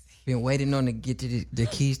 Yes. Been waiting on to get to the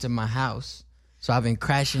keys to my house. So I've been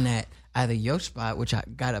crashing at either your spot, which I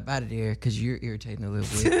got up out of there because you're irritating a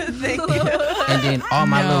little bit. Thank you. And then all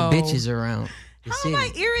my little No. bitches around the How city. am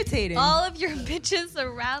I irritating? All of your bitches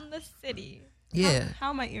around the city. Yeah. How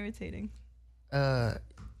am I irritating?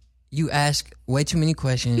 You ask way too many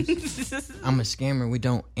questions. I'm a scammer. We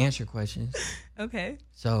don't answer questions. Okay.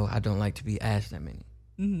 So I don't like to be asked that many.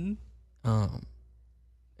 Mm-hmm.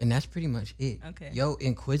 And that's pretty much it. Okay. Your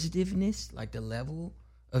inquisitiveness, like the level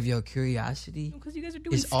of your curiosity, Because you guys are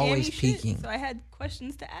doing It's always scammy shit, peaking. so I had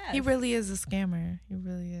questions to ask. He really is a scammer. He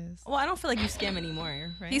really is. Well, I don't feel like you scam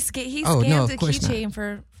anymore, right? He scammed Oh, no, a of course not. keychain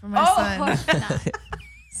for my Of son. course not.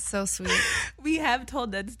 So sweet. We have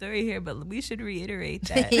told that story here, but we should reiterate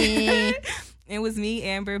that. It was me,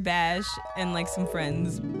 Amber, Bash, and like some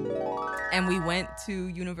friends. And we went to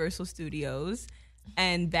Universal Studios,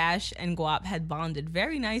 and Bash and Guap had bonded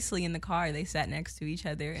very nicely in the car. They sat next to each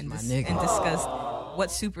other and, My and nigga. discussed what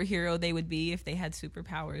superhero they would be if they had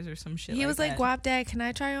superpowers or some shit. He was like, that. "Guap Dad, can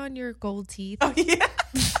I try on your gold teeth?" Oh, yeah.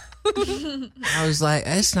 I was like,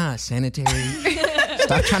 that's not sanitary.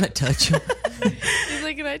 Stop trying to touch him. He's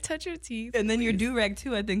like, "Can I touch your teeth?" And then your do-rag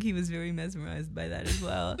too, I think he was very mesmerized by that as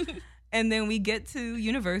well. And then we get to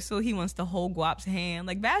Universal. He wants to hold Guap's hand.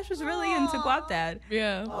 Like, Bash was really into Guap Dad.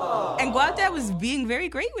 Yeah. And Guap Dad was being very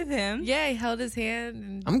great with him. Yeah, he held his hand.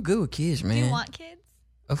 And I'm good with kids, man. Do you want kids?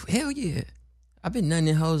 Hell yeah. I've been nutting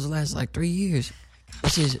in hoes the last like 3 years.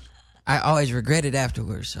 It's just, I always regret it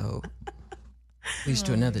afterwards, so leads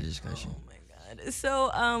to another discussion.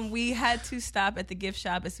 So we had to stop at the gift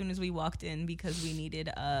shop as soon as we walked in because we needed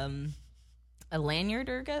a lanyard,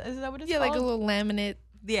 or is that what it's yeah, called? like a little laminate.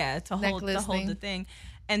 Yeah, to hold necklace thing. the thing.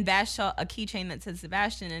 And Bash saw a keychain that said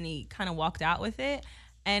Sebastian, and he kind of walked out with it.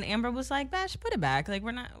 And Amber was like, "Bash, put it back. Like,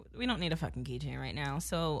 we don't need a fucking keychain right now."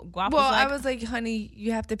 So Guap Well, was like, I was like, "Honey,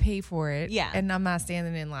 you have to pay for it." Yeah. and I'm not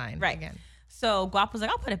standing in line. Right. again. So Guap was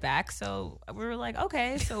like, "I'll put it back." So we were like,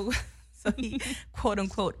 "Okay." So he quote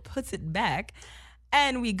unquote puts it back,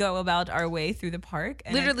 and we go about our way through the park.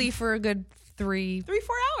 And Literally for a good 3. 3-4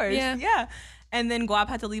 hours. Yeah. Yeah. And then Guap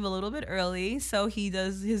had to leave a little bit early. So he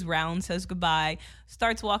does his round, says goodbye,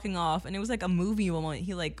 starts walking off. And it was like a movie moment.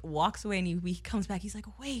 He like walks away and he comes back. He's like,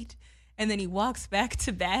 "Wait." And then he walks back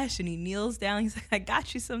to Bash and he kneels down. He's like, I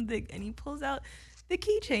got you something. And he pulls out the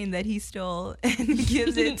keychain that he stole and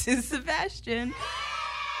gives it to Sebastian.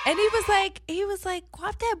 And he was like,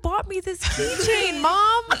 Guapdad bought me this keychain,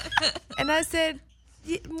 Mom. And I said,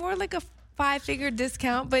 more like a 5-figure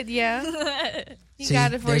discount, but yeah. He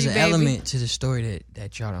got it for there's you, an baby. element to the story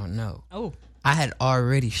that y'all don't know. Oh. I had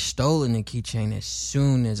already stolen the keychain as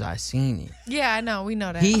soon as I seen it. Yeah, I know. We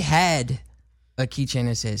know that. He had a keychain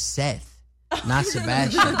that says Seth, not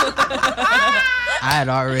Sebastian. I had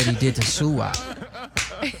already did the SWAT.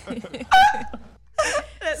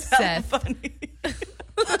 Seth. Funny.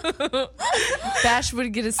 Bash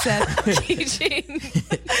would get a Seth keychain.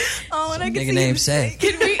 Oh, and I can Nigga see named him Seth.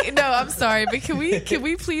 Can we? No, I'm sorry, but can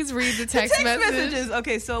we please read the text messages.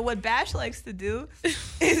 Okay, so what Bash likes to do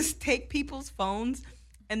is take people's phones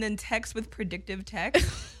and then text with predictive text,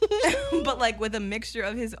 but like with a mixture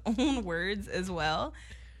of his own words as well.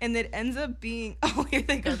 And it ends up being, oh, here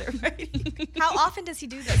they go, they're writing. How often does he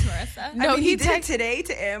do this, Marissa? No, I mean, he did it text today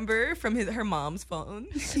to Amber from her mom's phone.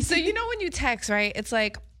 So you know when you text, right? It's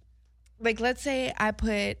like let's say I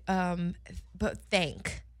put but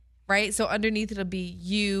thank, right? So underneath it'll be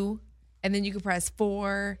you, and then you can press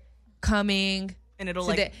for coming, And it'll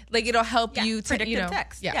today. It'll help you predictive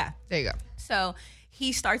text. Yeah. There you go. So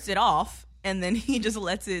he starts it off and then he just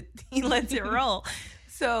lets it roll.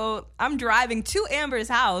 So I'm driving to Amber's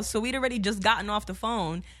house. So we'd already just gotten off the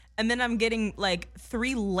phone. And then I'm getting like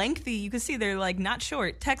 3 lengthy, you can see they're like not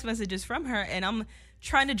short, text messages from her. And I'm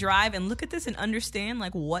trying to drive and look at this and understand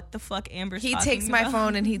like what the fuck Amber's He talking takes my about.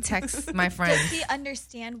 phone and he texts my friend. Does he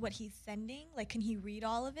understand what he's sending? Like, can he read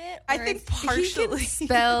all of it? I Or think is- partially.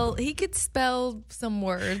 He could spell some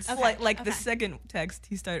words. Like the second text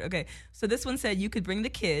he started. Okay, so this one said, you could bring the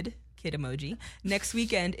kid emoji, next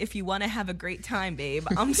weekend if you want to have a great time, babe.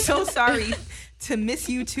 I'm so sorry to miss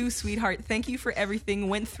you too, sweetheart. Thank you for everything.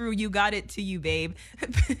 Went through, you got it to you, babe.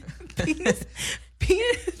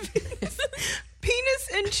 Penis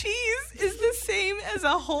and cheese is the same as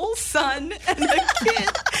a whole son and a kid.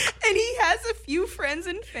 And he has a few friends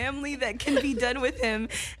and family that can be done with him.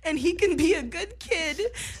 And he can be a good kid.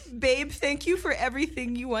 Babe, thank you for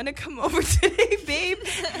everything. You want to come over today, babe?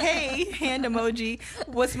 Hey, hand emoji.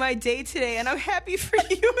 Was my day today, and I'm happy for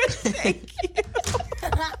you, and thank you.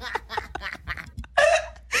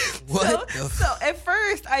 What? So at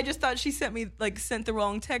first, I just thought she sent the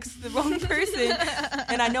wrong text to the wrong person.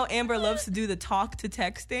 And I know Amber loves to do the talk to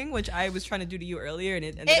texting, which I was trying to do to you earlier, and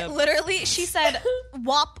it ended It up. literally, she said,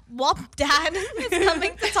 "Wop dad is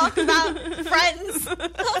coming to talk about friends." I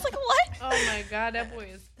was like, "What?" Oh my god, that boy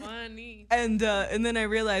is funny. And then I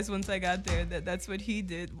realized once I got there that that's what he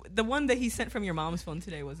did. The one that he sent from your mom's phone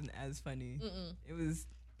today wasn't as funny. It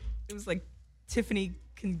was like Tiffany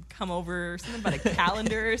can come over or something about a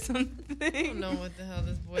calendar or something. I don't know what the hell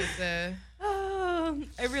this boy said.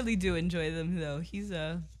 I really do enjoy them though. He's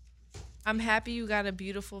I'm happy you got a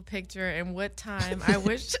beautiful picture, and what time.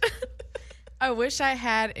 I wish I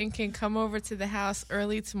had and can come over to the house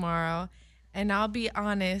early tomorrow. And I'll be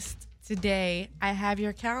honest, today I have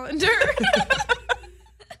your calendar.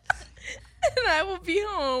 And I will be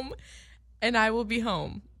home. And I will be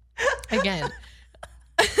home. Again.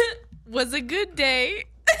 Was a good day.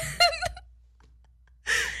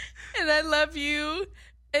 And I love you.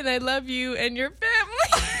 And I love you and your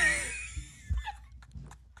family.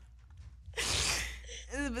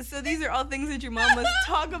 So these are all things that your mom must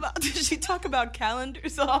talk about. Does she talk about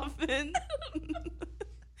calendars often?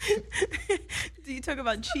 Do you talk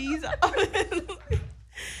about cheese often?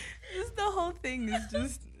 Just the whole thing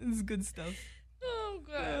is good stuff. Oh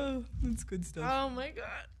god. Oh, it's good stuff. Oh my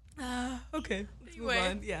god. Okay, let's move Anyway.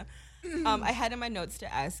 on. Yeah. I had in my notes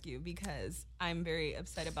to ask you because I'm very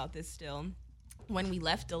upset about this still. When we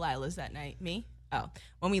left Delilah's that night,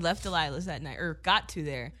 when we left Delilah's that night, or got to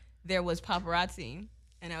there was paparazzi.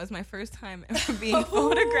 And that was my first time ever being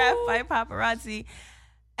photographed by paparazzi.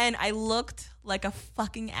 And I looked like a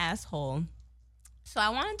fucking asshole. So I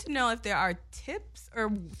wanted to know if there are tips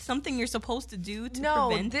or something you're supposed to do to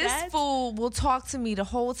prevent this that. fool will talk to me the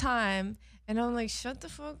whole time. And I'm like, shut the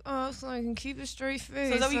fuck up so I can keep a straight face.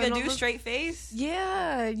 So is that what you I gotta don't do? look- Straight face?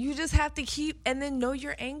 Yeah, you just have to keep and then know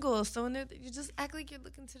your angles. So when you just act like you're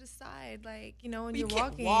looking to the side, like when You you're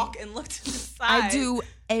can't walking. walk and look to the side. I do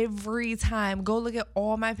every time. Go look at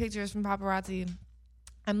all my pictures from paparazzi.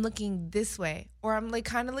 I'm looking this way, or I'm like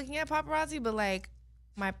kind of looking at paparazzi, but like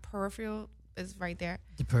my peripheral is right there.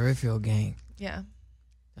 The peripheral gang. Yeah,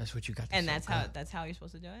 That's what you got. To And soak up. that's how you're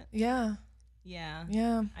supposed to do it? yeah, Yeah.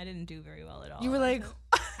 yeah. I didn't do very well at all. You were like,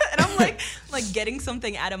 and I'm like getting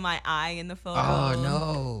something out of my eye in the photo. Oh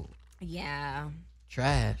no. Yeah.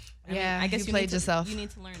 trash. I mean, Yeah, I guess you you played need to, yourself. You need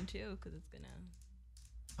to learn too, because it's gonna.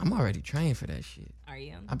 I'm already trained for that shit. Are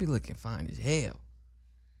you? I be looking fine as hell.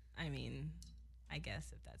 I mean, I guess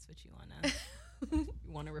if that's what you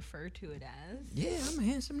wanna refer to it as. Yeah, I'm a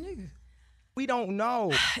handsome nigga. We don't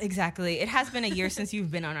know. Exactly. It has been a year since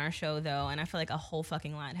you've been on our show, though, and I feel like a whole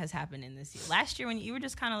fucking lot has happened in this year. Last year, when you were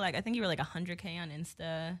just kind of like, I think you were like 100K on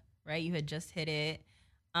Insta, right? You had just hit it,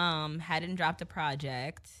 hadn't dropped a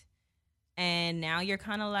project, and now you're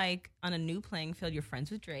kind of like on a new playing field. You're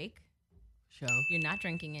friends with Drake. Show. You're not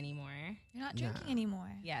drinking anymore. You're not drinking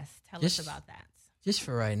anymore. Yes, tell Just- us about that. Just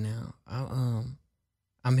for right now,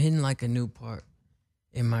 I'm hitting like a new part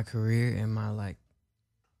in my career and my like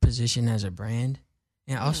position as a brand,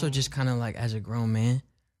 and also just kind of like as a grown man,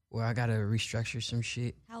 where I gotta restructure some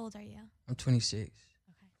shit. How old are you? I'm 26.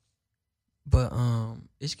 Okay. But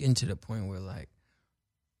it's getting to the point where like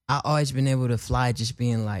I always been able to fly just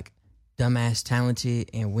being like dumbass talented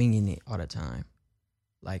and winging it all the time.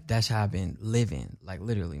 Like that's how I've been living, like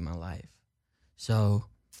literally my life. So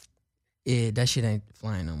that shit ain't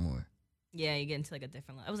flying no more. Yeah, you get into like a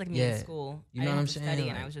different level. I was like me Yeah. in school. You I know didn't what I'm have to saying? study,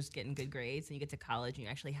 and I Like- was just getting good grades. And you get to college, and you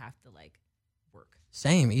actually have to like work.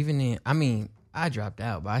 Same, even then, I mean, I dropped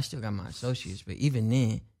out, but I still got my associates. But even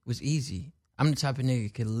then, it was easy. I'm the type of nigga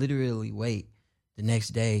that could literally wait the next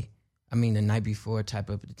day, the night before, type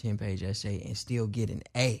up the 10-page essay and still get an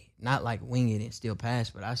A. Not like wing it and still pass,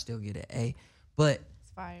 but I still get an A. But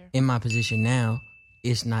It's fire. in my position now,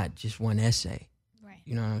 it's not just one essay. Right.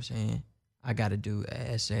 You know what I'm saying? I got to do an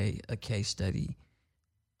essay, a case study,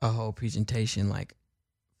 a whole presentation, like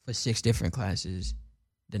for 6 different classes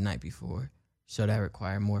the night before. So that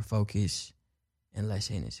required more focus and less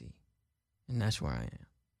Hennessy. And that's where I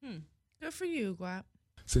am. Good for you, Guap.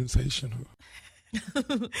 Sensational.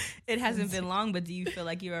 It hasn't been long, but do you feel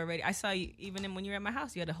like you're already? I saw you even when you were at my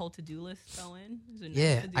house. You had a whole to-do list going. It was a nice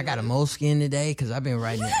Yeah, to-do I got a list. moleskin today because I've been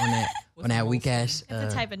writing it on that What's on that a weak ass.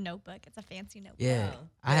 It's a type of notebook. It's a fancy notebook. Yeah, Oh.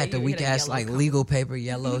 I Yeah, had the you weak had a ass yellow like color. legal paper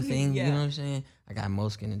yellow thing. Yeah. You know what I'm saying? I got a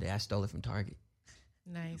moleskin today. I stole it from Target.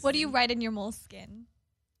 Nice. What do you write in your moleskin?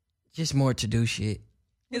 Just more to do shit.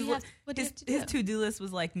 What do you His, have- what do you have to his do? to-do list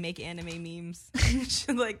was like make anime memes,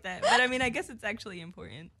 shit like that. But I mean, I guess it's actually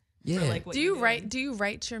important. Yeah, For, like, what Do you're you write? doing. Do you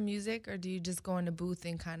write your music, or do you just go in the booth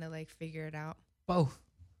and kind of like figure it out? both.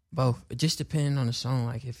 It just depending on the song.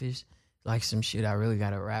 Like if it's like some shit I really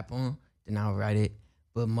gotta rap on, then I'll write it.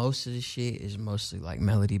 But most of the shit is mostly like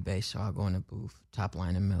melody based. So I'll go in the booth, top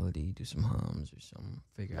line a melody, do some hums or something,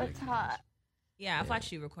 figure out. That's hot. Yeah, I've Yeah.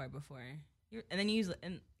 watched you record before. And then you use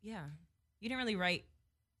you didn't really write.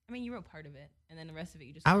 I mean, you wrote part of it, and then the rest of it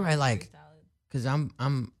you just. I write, like- freestyled. Cause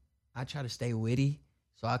I try to stay witty,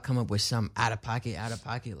 so I come up with some out of pocket,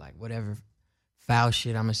 like whatever foul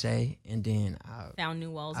shit I'm gonna say, and then Found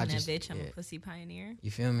new walls I in that just- bitch. I'm yeah. a pussy pioneer.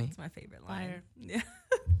 you feel me? It's my favorite line. Fire. Yeah,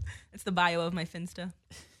 it's the bio of my Finsta.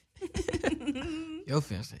 Your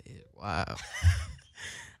Finsta is wow.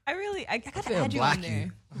 I gotta finna add you block on you.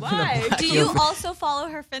 there. I'm finna Why? block Do you. you also follow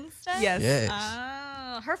her Finsta? Yes. Yes.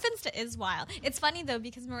 Her Finsta is wild. It's funny though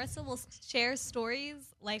because Marissa will share stories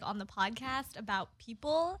like on the podcast about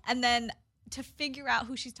people, and then to figure out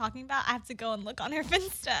who she's talking about, I have to go and look on her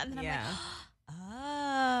Finsta, and then Yeah. I'm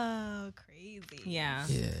like, oh, crazy. Yeah.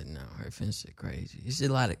 Yeah, no, her Finsta crazy.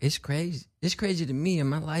 It's crazy. It's crazy to me and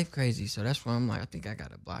my life crazy. So that's why I'm like, I think I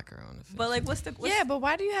gotta block her on the Finsta. But like, what's Yeah, but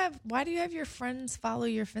why do you have your friends follow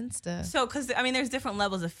your Finsta? So, because I mean, there's different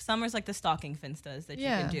levels of. Some is like the stalking Finstas that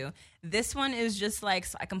Yeah. you can do. This one is just like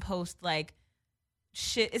so I can post like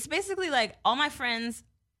shit. It's basically like all my friends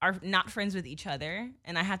are not friends with each other,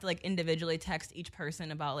 and I have to like individually text each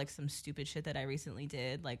person about like some stupid shit that I recently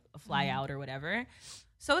did, like a fly out or whatever.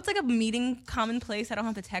 So it's like a meeting commonplace. I don't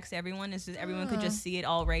have to text everyone. It's just everyone could just see it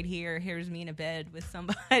all right here. Here's me in a bed with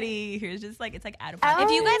somebody. Here's just like it's like out of pocket.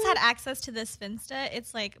 If you guys had access to this Finsta,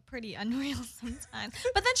 it's like pretty unreal sometimes.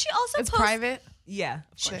 But then she also It's posts. private. Yeah, of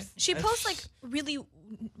Shit. course. She posts like really.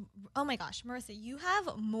 Oh my gosh, Marissa, you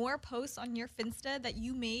have more posts on your Finsta that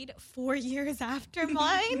you made 4 years after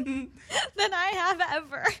mine than I have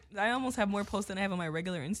ever. I almost have more posts than I have on my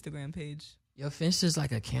regular Instagram page. your Finsta's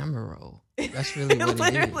like a camera roll. That's really what it is.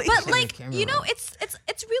 Literally. It's But a like, camera you know, roll. it's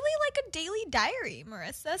really like a daily diary,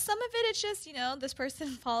 Marissa. Some of it it's just, this person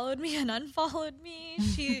followed me and unfollowed me.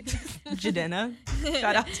 She Jadena.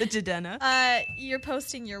 Shout out to Jadena. you're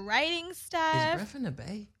posting your writing Is stuff. Brett from the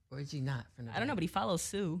Bay or is he not from the Bay? I don't know, but he follows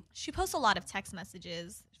Sue. She posts a lot of text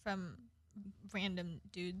messages from random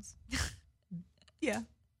dudes. Yeah.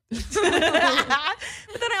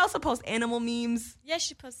 But then I also post animal memes, Yeah,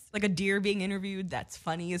 she posts. like a deer being interviewed. That's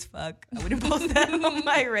funny as fuck. I wouldn't post that on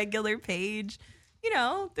my regular page. you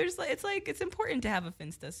know, it's important to have a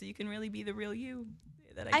Finsta so you can really be the real you.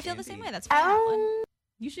 That I feel can't the same be. way. That's why I have one.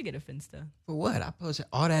 You should get a Finsta. For what? I posted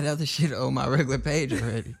all that other shit on my regular page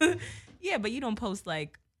already. Yeah, but you don't post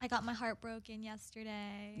like. I got my heart broken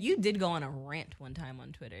yesterday. You did go on a rant one time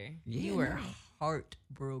on Twitter. Yeah, You were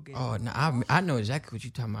heartbroken. Oh no, I know exactly what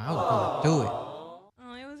you're talking about. I was going through it.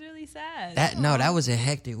 Oh, it was really sad. That was a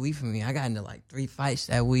hectic week for me. I got into like 3 fights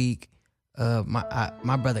that week.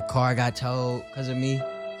 My brother car got towed because of me.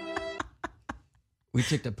 We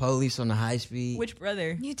took the police on the high speed. Which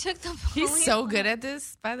brother? You took the He's police. so good at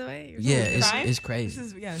this, by the way. Yeah, Crime? it's crazy.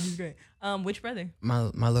 He's great. Which brother? My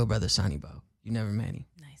little brother Sonny Bo. You never met him.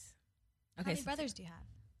 Nice. How Okay. many brothers do you have?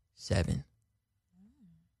 7.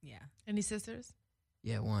 Yeah, Any sisters?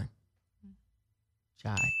 Yeah, 1.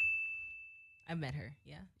 Chai. I met her.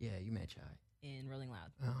 Yeah, Yeah, you met Chai. in Rolling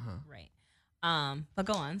Loud. Uh-huh. Right. But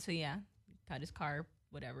go on. So yeah, got his car,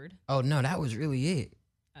 whatevered. Oh no, that was really it.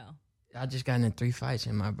 Oh I just got into 3 fights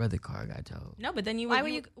and my brother car got towed. no, but then you. Why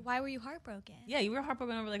were you heartbroken? Yeah, you were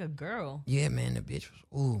heartbroken over like a girl. Yeah, man, the bitch was.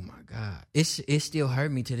 Oh my god, it still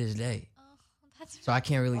hurt me to this day. Oh, that's So I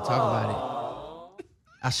can't really talk about it.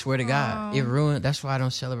 I swear to God, it ruined. That's why I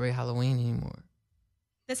don't celebrate Halloween anymore.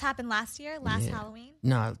 This happened last year, last Yeah. Halloween.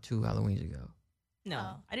 No, 2 Halloweens ago. No,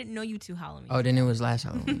 Oh. I didn't know you two Halloween. Oh, then it was last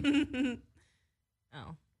Halloween.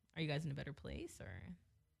 Oh, are you guys in a better place or?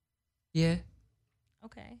 Yeah.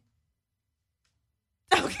 Okay.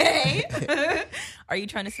 Okay. Are you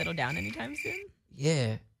trying to settle down anytime soon?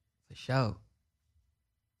 Yeah, for sure.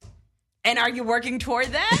 And are you working toward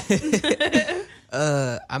that?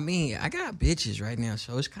 I mean, I got bitches right now,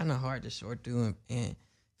 so it's kind of hard to sort through and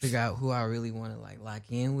figure out who I really want to like lock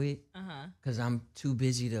in with, Uh-huh. because I'm too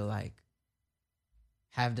busy to like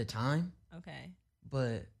have the time. Okay.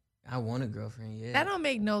 But I want a girlfriend. Yeah. That don't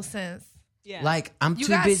make no sense. Yeah. Like I'm You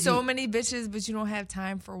too got busy. so many bitches, but you don't have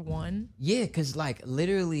time for one. Yeah, cause like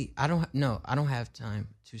literally, I don't have time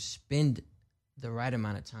to spend the right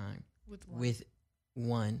amount of time with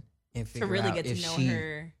one and to figure really out get to if know she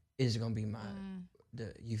her. is gonna be my.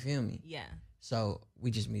 You feel me? Yeah. So we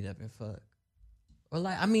just meet up and fuck. Or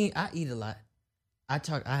like, I mean, I eat a lot. I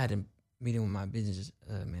had a meeting with my business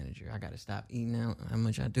manager. I gotta stop eating out how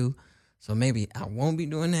much I do. So maybe I won't be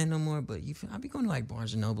doing that no more. But I'll be going to like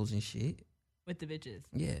Barnes and Nobles and shit. With the bitches.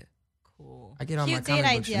 Yeah, Cool. I get all my Cute date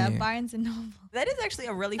comic books idea, from there. Barnes and Noble. That is actually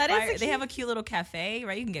a really That is fire. a They have a cute- cute little cafe,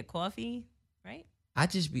 right? You can get coffee, right? I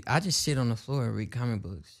just sit on the floor and read comic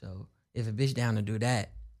books. So if a bitch down to do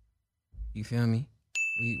that, you feel me?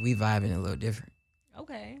 We vibing a little different.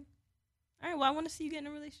 Okay. All right. Well, I want to see you get in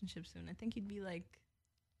a relationship soon. I think you'd be like.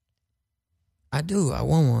 I do. I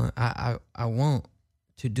want one. I want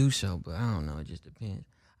to do so, but I don't know. It just depends.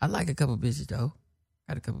 I like a couple bitches though.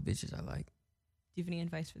 Got a couple bitches I like. Do you have any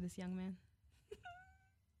advice for this young man?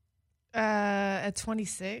 At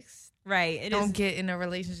 26, Right. It don't is get in a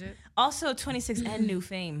relationship. also 26 and new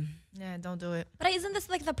fame. Yeah, don't do it. But isn't this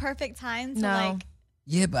like the perfect time to No. like?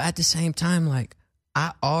 Yeah, but at the same time, like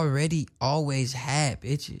I already always had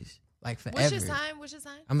bitches, like forever. What's your sign? What's your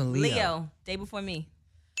sign? I'm a Leo. Leo, day before me.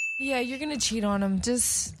 Yeah, you're gonna cheat on him.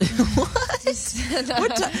 Just Don't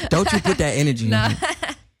you put that energy Nah.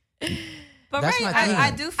 in me. But That's right, my thing.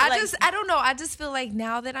 I do feel like I don't know. I just feel like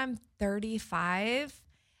now that I'm 35,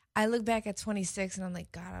 I look back at 26 and I'm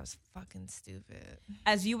like, God, I was fucking stupid.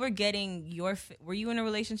 as you were getting were you in a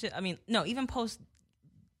relationship? I mean, no, even post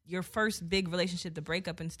your first big relationship, the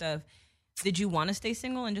breakup and stuff. Did you want to stay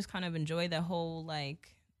single and just kind of enjoy that whole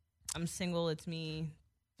like, I'm single, it's me?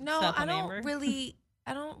 No, Sup I on don't Amber?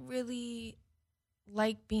 I don't really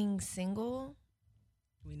like being single.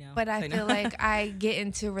 We know, But I So, feel like I get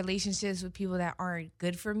into relationships with people that aren't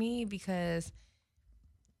good for me because,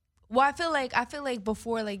 well, I feel like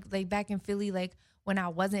before, like back in Philly, like when I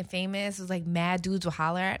wasn't famous, it was like mad dudes would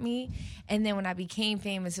holler at me, and then when I became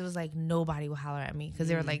famous, it was like nobody would holler at me because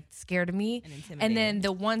they were like scared of me. And And then intimidated.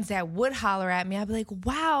 the ones that would holler at me, I'd be like,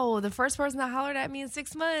 wow, the first person that hollered at me in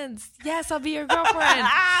 6 months. Yes, I'll be your girlfriend.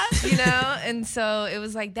 You know? And so it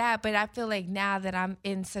was like that. But I feel like now that I'm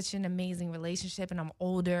in such an amazing relationship and I'm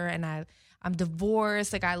older and I'm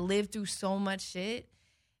divorced, like I lived through so much shit,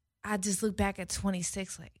 I just look back at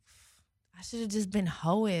 26 like, I should have just been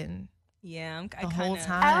hoeing yeah, the whole I'm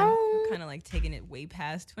time. kind of like taking it way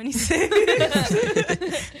past 26.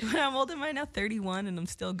 But I'm older right now, 31, and I'm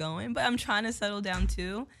still going. But I'm trying to settle down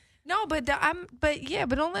too. No, but but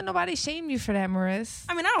don't let nobody shame you for that, Maris.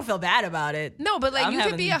 I mean, I don't feel bad about it. No, but like I'm you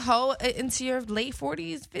could be a hoe into your late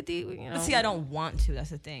 40s, 50. You know. But see, I don't want to.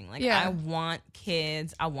 That's the thing. Like, Yeah. I want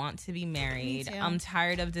kids. I want to be married. too. I'm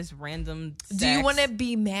tired of this random sex. Do you want to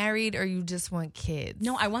be married or you just want kids?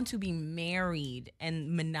 No, I want to be married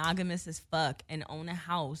and monogamous as fuck and own a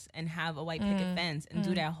house and have a white picket fence and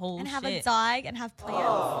do that whole And shit. have a dog and have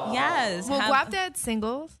plans. Yes. Well, have- Guapdad's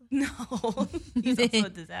single. No, he's also a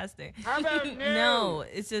disaster. No,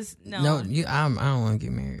 it's just no. No, I don't want to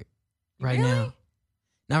get married right Really? now.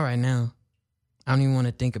 Not right now. I don't even want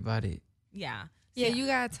to think about it. Yeah, Yeah, you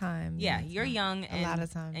got time. yeah. You're young and lot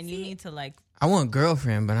of time. and you need to like. I want a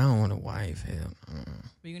girlfriend, but I don't want a wife. Hell, What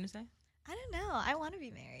are you gonna say? I don't know. I want to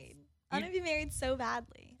be married. I want to be married so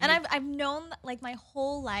badly. And I've known that, like my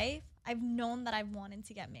whole life, I've known that I've wanted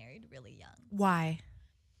to get married really young. Why?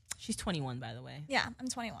 She's 21, by the way. Yeah, I'm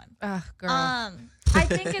 21. Ugh, girl. I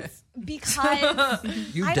think it's because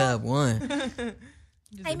you I dub one.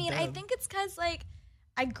 I mean, I think it's because like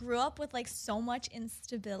I grew up with like so much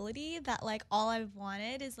instability that like all I've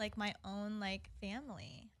wanted is like my own like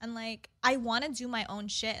family. And like I want to do my own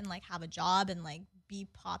shit and like have a job and like be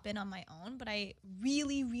poppin' on my own, but I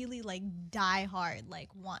really, really like die hard like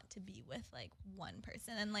want to be with like one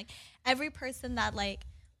person. And like every person that like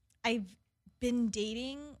I've been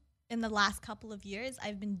dating in the last couple of years,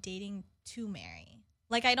 I've been dating to marry.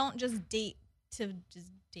 Like I don't just date to just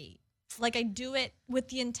date. Like I do it with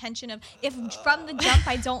the intention of if from the jump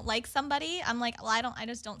I don't like somebody, I'm like, well, I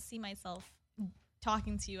just don't see myself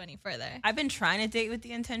talking to you any further. I've been trying to date with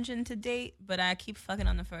the intention to date, but I keep fucking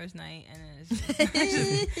on the first night, and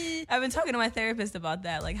it's I've been talking to my therapist about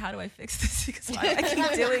that. Like, how do I fix this? Because why I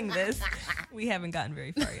keep doing this? We haven't gotten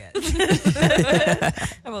very far yet.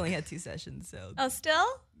 I've only had 2 sessions, so Oh, still?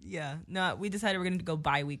 yeah. No, we decided we're going to go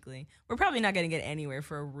bi-weekly. We're probably not going to get anywhere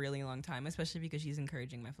for a really long time, especially because she's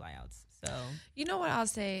encouraging my flyouts. So, You know what I'll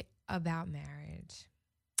say about marriage?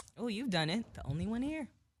 oh, you've done it. The only one here.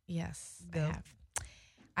 Yes, Go. I have.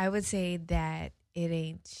 I would say that it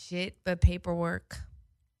ain't shit but paperwork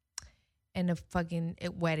and a fucking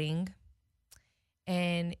wedding.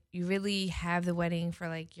 And you really have the wedding for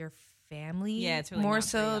like your family Yeah, it's really more not for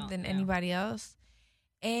so y'all, than yeah. anybody else.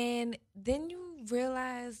 And then you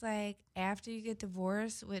realize like after you get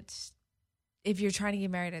divorced, which if you're trying to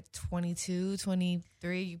get married at 22,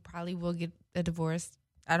 23, you probably will get a divorce.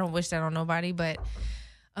 I don't wish that on nobody, but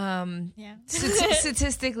Yeah.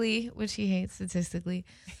 statistically, which he hates statistically,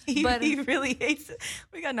 but he really hates it.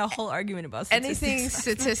 We got in a whole argument about statistics. anything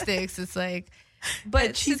statistics, it's like,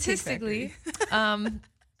 but Cheesecake statistically,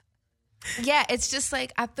 yeah, it's just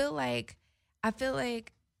like I feel like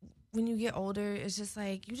when you get older, it's just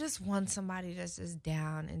like you just want somebody that's just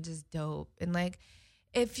down and just dope, and like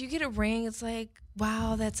if you get a ring, it's like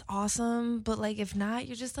wow, that's awesome, but like if not,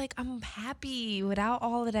 you're just like I'm happy without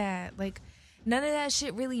all of that, like. None of that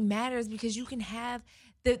shit really matters because you can have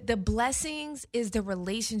the blessings is the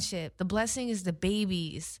relationship. The blessing is the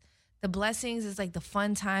babies. The blessings is like the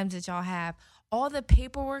fun times that y'all have. All the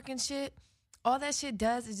paperwork and shit, all that shit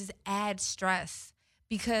does is just add stress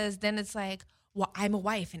because then it's like, well, I'm a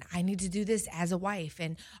wife and I need to do this as a wife,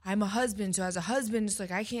 and I'm a husband, so as a husband, it's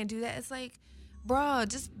like I can't do that. It's like, bro,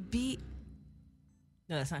 just be.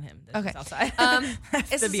 No, that's not him. That's Okay. just outside. It's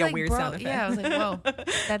That'd just be a like, weird bro, sound effect. yeah, I was like, whoa,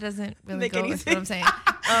 that doesn't really Make go any with what I'm saying.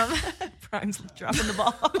 Prime's dropping the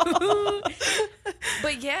ball.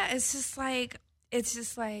 But yeah, it's just like,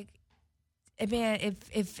 man,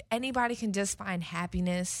 if anybody can just find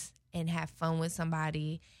happiness and have fun with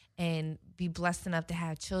somebody and be blessed enough to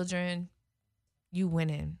have children, you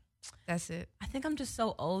winning. That's it. I think I'm just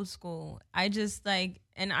so old school. I just like,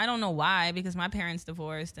 and I don't know why, because my parents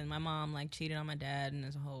divorced and my mom like cheated on my dad and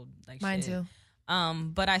there's a whole like Mine shit. too.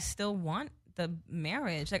 But I still want the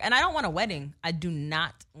marriage. Like, and I don't want a wedding. I do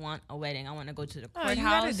not want a wedding. I want to go to the No, courthouse. you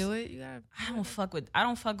gotta do it. You gotta. I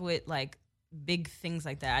don't fuck with like big things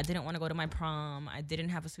like that. I didn't want to go to my prom. I didn't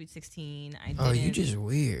have a sweet 16. I didn't. Oh, you just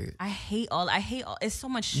weird. I hate all. It's so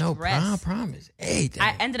much No, stress. prom is everything.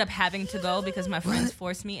 I ended up having to go because my friends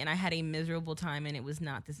forced me, and I had a miserable time, and it was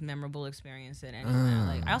not this memorable experience. And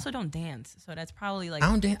like, I also don't dance, so that's probably like. I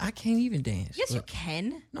don't dance. I can't even dance. Yes, you Look,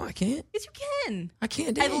 can. No, I can't. Yes, you can. I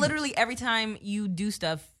can't dance. I literally every time you do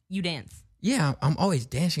stuff, you dance. Yeah, I'm always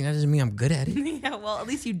dancing. That doesn't mean I'm good at it. Yeah, well, at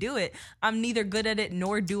least you do it. I'm neither good at it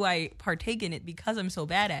nor do I partake in it because I'm so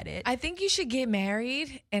bad at it. I think you should get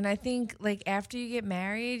married, and I think like after you get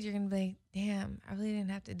married, you're gonna be like, damn, I really didn't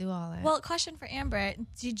have to do all that. Well, question for Amber.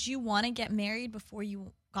 Did you want to get married before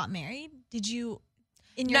you got married? Did you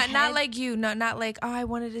in your head. Not like you. Not like, oh, I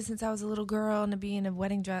wanted it since I was a little girl and to be in a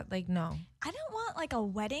wedding dress. Like, no. I don't want like a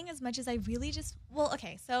wedding as much as I really just, well,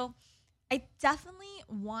 okay, so I definitely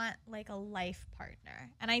want like a life partner.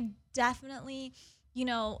 And I definitely, you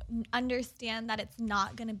know, understand that it's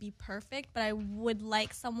not going to be perfect, but I would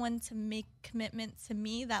like someone to make commitment to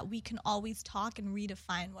me that we can always talk and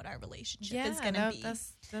redefine what our relationship is going to be.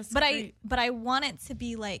 That's but great. I want it to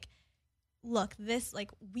be like, look, this, like,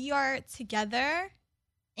 we are together,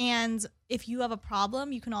 and if you have a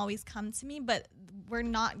problem, you can always come to me, but we're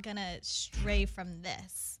not going to stray from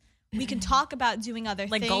this. We can talk about doing other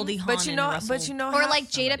Like things. Goldie Hawn But you know, Or how- like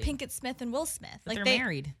Jada somebody. Pinkett Smith and Will Smith. But Like they're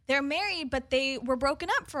married. They're married, but they were broken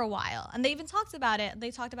up for a while, and they even talked about it.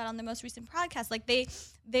 They talked about it on their most recent podcast. Like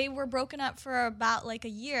they were broken up for about like a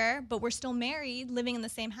year, but were still married, living in the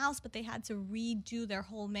same house. But they had to redo their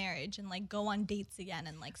whole marriage and like go on dates again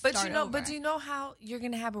and like start over. But do you know how you're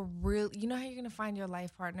gonna have a real? You know how you're gonna find your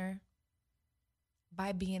life partner?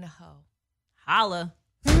 By being a hoe. Holla.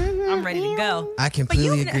 I'm ready to go. I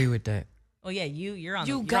completely agree with that. Oh yeah, you're on.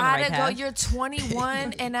 You you're gotta on the go. right path. You're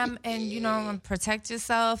 21, and you know, protect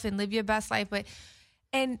yourself and live your best life. But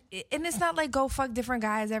and it's not like go fuck different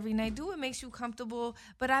guys every night. Do what makes you comfortable.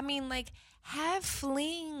 But I mean, like, have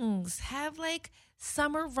flings, have like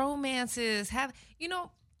summer romances. Have, you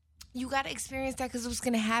know, you gotta experience that, because what's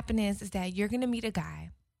gonna happen is that you're gonna meet a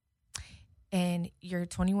guy, and you're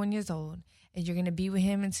 21 years old, and you're gonna be with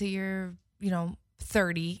him until you're, you know,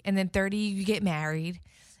 30, and then 30 you get married.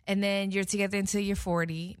 And then you're together until you're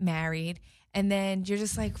 40, married. And then you're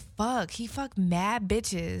just like, fuck, he fucked mad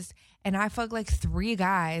bitches. And I fucked like 3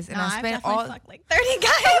 guys. And No, I I've spent definitely all. fucked like 30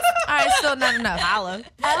 guys. All right, still not enough. Holla.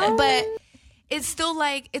 But it's still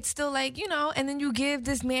like, you know, and then you give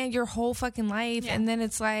this man your whole fucking life. Yeah. And then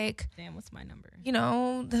it's like, Damn, what's my number? you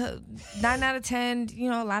know, 9 out of 10, you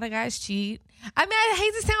know, a lot of guys cheat. I mean, I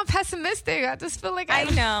hate to sound pessimistic. I just feel like I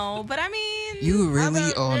know, but I mean, You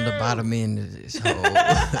really on the bottom end of this whole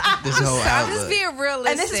this whole I'm just outlook. being realistic.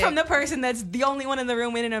 and this is from the person that's the only one in the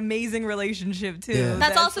room in an amazing relationship too. Yeah.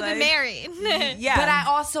 That's also like- been married. Yeah, But I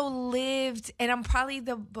also lived, and I'm probably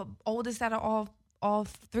the oldest out of all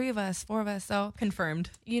 3 of us, 4 of us. So,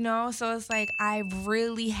 confirmed. you know, so it's like I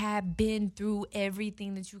really have been through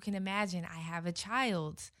everything that you can imagine. I have a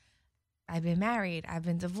child. I've been married. I've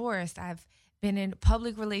been divorced. I've been in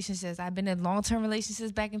public relationships. I've been in long-term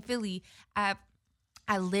relationships back in Philly. I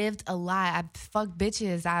lived a lot. I fucked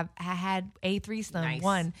bitches. I had a threesome, Nice.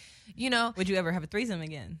 one. You know, Would you ever have a threesome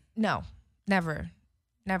again? no, never.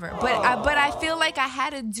 But I feel like I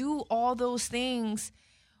had to do all those things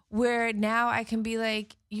where now I can be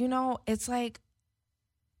like, you know, it's like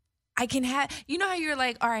I can have, you know how you're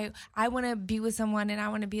like, all right, I want to be with someone and I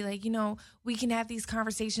want to be like, you know, we can have these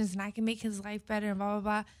conversations and I can make his life better and blah,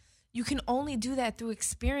 blah, blah. You can only do that through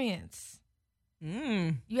experience.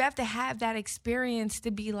 You have to have that experience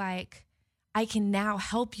to be like, I can now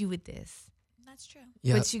help you with this. That's true.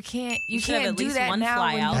 Yep. But you can't should have at do least that one now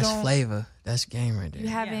fly when out. you That's don't, flavor. That's game right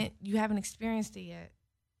there. you haven't experienced it yet.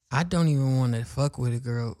 I don't even want to fuck with a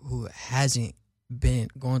girl who hasn't been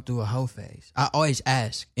going through a hoe phase. I always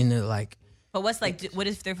ask in the like. But what's like? What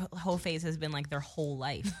if their whole phase has been like their whole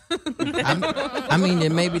life? I mean,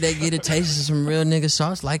 then maybe they get a taste of some real nigga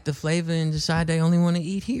sauce, like the flavor, and decide they only want to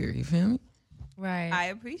eat here. You feel me? Right. I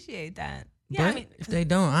appreciate that. Yeah, But I mean, if they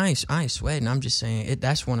don't, I ain't sweating. I'm just saying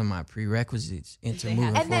that's one of my prerequisites into they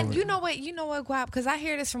moving have- And then forward. you know what, Guap? Because I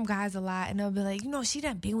hear this from guys a lot, and they'll be like, you know, she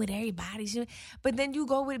done been with everybody. But then you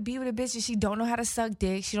go be with a bitch and she don't know how to suck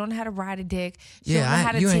dick. She don't know how to ride a dick. She don't know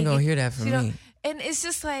how to you ain't take gonna it. hear that from She don't- me. And it's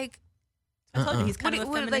just like, I told you he's kind of a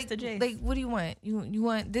what, feminist like, to Jace. like, what do you want? You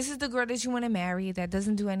want, this is the girl that you want to marry that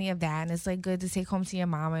doesn't do any of that, and it's like good to take home to your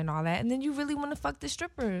mama and all that. And then you really want to fuck the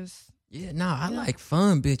strippers. Yeah, no, I like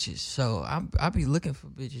fun bitches. So I be looking for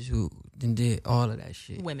bitches who did all of that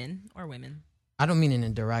shit. women. I don't mean in a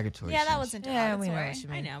derogatory Yeah, that sense. wasn't Yeah, we know derogatory. what you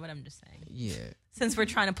I mean. know, but I'm just saying. Yeah. Since we're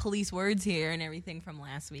trying to police words here and everything from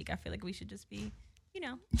last week, I feel like we should just be, you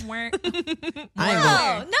know, more. I ain't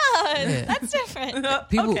Oh, no, Yeah. that's different.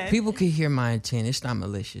 People could hear my intent. It's not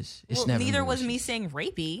malicious. It's Well, never neither was me malicious. saying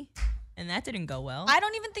rapey, and that didn't go well. I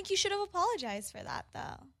don't even think you should have apologized for that,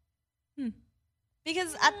 though.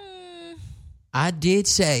 Because I did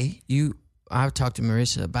say I talked to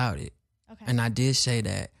Marissa about it, okay. and I did say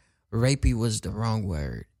that rapey was the wrong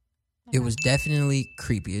word. It was definitely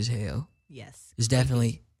creepy as hell. Yes. It's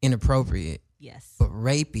definitely inappropriate. Yes. But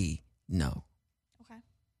rapey, no. Okay.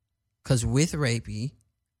 Because with rapey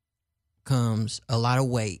comes a lot of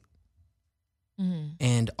weight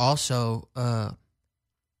and also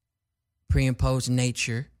pre-imposed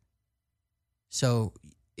nature. So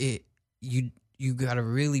you you gotta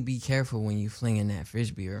really be careful when you flinging that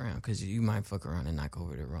frisbee around because you might fuck around and knock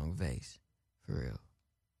over the wrong vase. For real.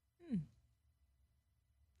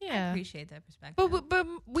 I Yeah. appreciate that perspective. But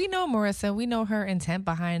we know Marissa. We know her intent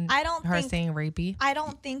behind I don't her think saying rapey. I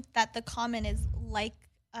don't think that the comment is like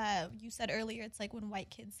you said earlier. It's like when white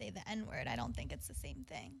kids say the N-word. I don't think it's the same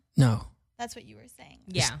thing. No. That's what you were saying.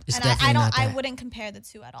 Yeah. It's and definitely I not that. I wouldn't compare the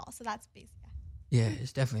two at all. So that's basic. Yeah,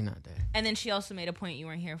 it's definitely not that. And then she also made a point you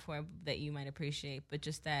weren't here for that you might appreciate, but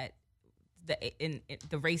just that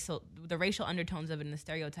the racial undertones of it and the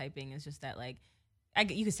stereotyping is just that like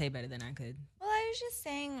you could say better than I could. Well, I was just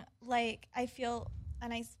saying, like, I feel,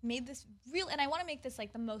 and I made this real, and I want to make this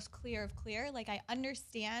like the most clear of clear. Like, I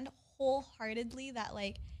understand wholeheartedly that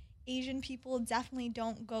like Asian people definitely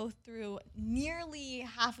don't go through nearly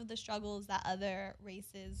half of the struggles that other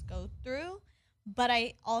races go through. But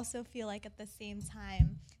I also feel like at the same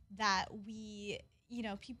time that we, you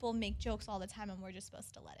know, people make jokes all the time and we're just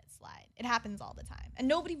supposed to let it slide. It happens all the time. And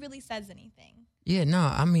nobody really says anything. Yeah, no,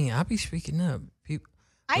 I mean, I be speaking up. People,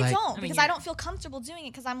 I like, don't, I mean, because I don't feel comfortable doing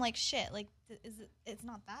it because I'm like, shit, like, it's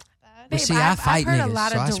not that bad. But see, I fight I've heard niggas, a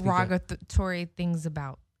lot so I of speak up. derogatory things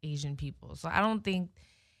about Asian people. So I don't think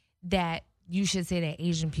that you should say that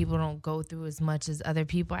Asian people don't go through as much as other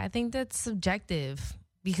people. I think that's subjective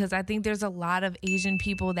because I think there's a lot of Asian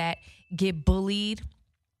people that get bullied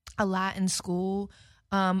a lot in school.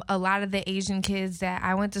 A lot of the Asian kids that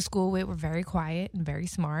I went to school with were very quiet and very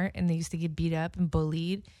smart, and they used to get beat up and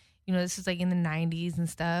bullied. You know, this is like in the 90s and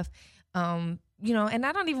stuff. You know, and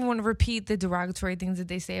I don't even want to repeat the derogatory things that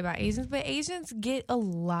they say about Asians, but Asians get a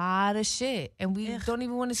lot of shit, and we don't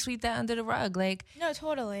even want to sweep that under the rug. Like, No,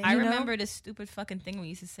 totally. I You know? remember this stupid fucking thing we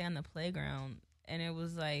used to say on the playground, and it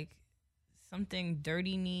was like something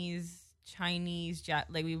dirty knees, Chinese,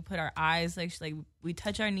 like we would put our eyes, like we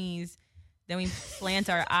touch our knees, then we slant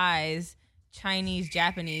our eyes, Chinese,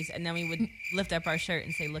 Japanese, and then we would lift up our shirt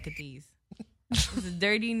and say, look at these. It was a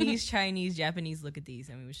dirty knees, Chinese, Japanese, look at these,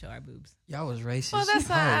 and we would show our boobs. Y'all was racist. well, that's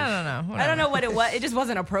not, I don't know. I don't know what it was. It just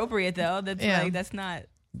wasn't appropriate though. That's Yeah. like that's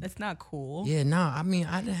not cool. Yeah, no, I mean,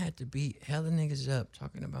 I done had to beat hella niggas up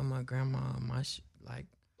talking about my grandma, like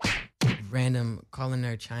random calling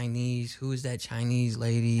her Chinese. Who is that Chinese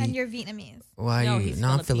lady? And you're Vietnamese. Why No, you? he's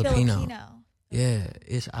No, I'm Filipino. Yeah,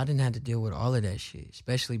 I didn't have to deal with all of that shit,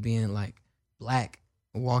 especially being like black,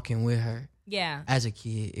 walking with her Yeah, as a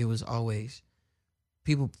kid. It was always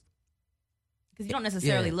people. because you don't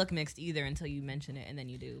necessarily Yeah. look mixed either until you mention it, and then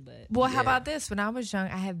you do. But Well, how Yeah. about this? When I was young,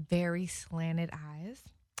 I had very slanted eyes,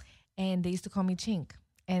 and they used to call me Chink,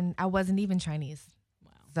 and I wasn't even Chinese. wow,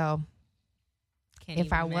 So can't if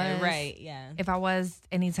even I admit it. was- right, yeah, if I was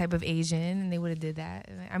any type of Asian, and they would have did that.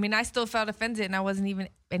 I mean, I still felt offended, and I wasn't even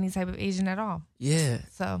any type of Asian at all. Yeah,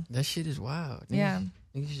 So that shit is wild. Yeah.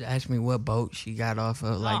 Niggas just ask me what boat she got off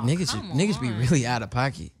of. Like Oh, niggas come be on. really out of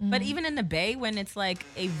pocket. But even in the Bay, when it's like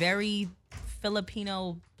a very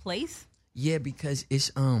Filipino place, Yeah, because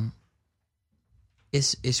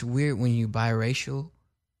it's weird when you biracial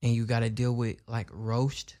and you got to deal with like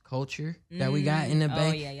roast culture that we got in the Oh,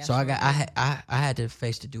 Bay. yeah, yeah, so sure. I had to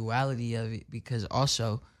face the duality of it because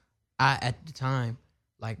also at the time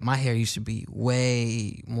like my hair used to be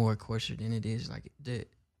way more coarser than it is. Like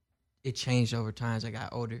it changed over time as I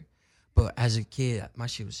got older. But as a kid, my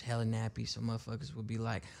shit was hella nappy. So motherfuckers would be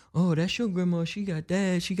like, "Oh, that's your grandma. She got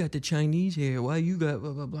that. She got the Chinese hair. Why you got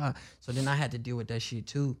blah blah blah?" So then I had to deal with that shit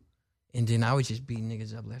too, and then I would just beat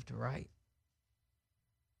niggas up left to right.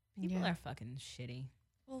 people Yeah. are fucking shitty.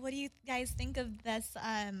 Well, what do you guys think of this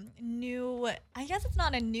new? I guess it's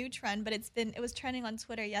not a new trend, but it was trending on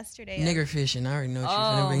Twitter yesterday. Nigger fishing. I already know what you're Oh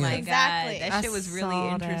finna bring my up. Exactly. god, that I shit was really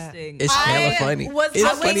saw that. interesting. It's I hella funny. was- It's I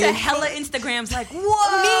I went funny to as hella fuck. Instagrams like, Me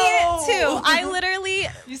whoa, too. I literally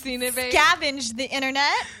you seen it, babe? scavenged the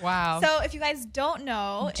internet. Wow. So if you guys don't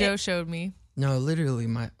know, Joe showed me. No, literally,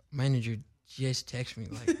 my manager just texted me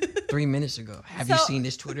like 3 minutes ago. Have you So- seen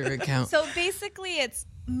this Twitter account? so basically, it's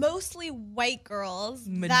mostly white girls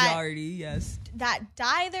majority, yes. that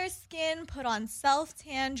dye their skin, put on self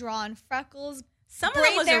tan, draw on freckles. Some of them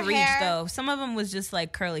braid was their a reach hair. though. Some of them was just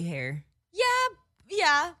like curly hair.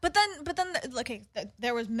 Yeah, but then, okay,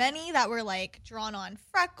 there was many that were like drawn on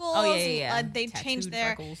freckles. Oh yeah. They Tattooed changed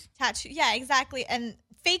their freckles. tattoo. Yeah, exactly, and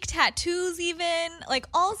fake tattoos, even like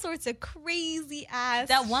all sorts of crazy ass.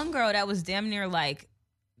 That one girl that was damn near like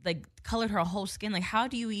colored her whole skin. Like, how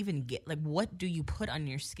do you even get what do you put on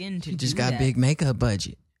your skin to She just do got that? big makeup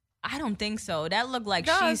budget. I don't think so. That looked like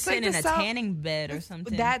No, she's it's like sitting in the a self- tanning bed or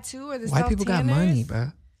something. That too, or the White people got self-tanners? money,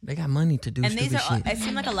 bro. They got money to do and these stupid are, shit. it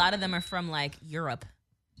seemed like a lot of them are from like Europe.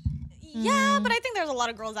 Yeah, but I think there's a lot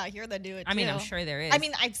of girls out here that do it. I mean, too. I'm sure there is. I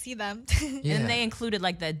mean, I see them. Yeah. And they included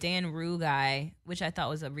like the Dan Rue guy, which I thought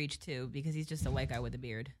was a reach too, because he's just a white guy with a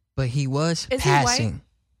beard. But he was Is he white? passing.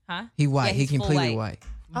 Huh? He white. Yeah, he he's full completely white.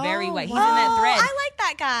 Very Oh, white. He's wow. in that thread. I like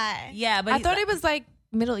that guy. Yeah, but I thought he was like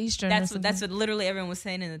Middle Eastern. that's what literally everyone was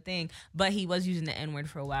saying in the thing. But he was using the N word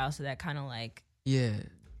for a while, so that kind of like Yeah.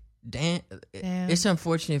 Dan, Damn. it's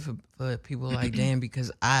unfortunate for people like Dan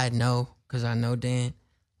because I know Dan,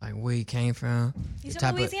 like where he came from. He's the from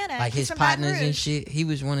type of- Louisiana. like He's his from Baton partners and Rouge. shit. He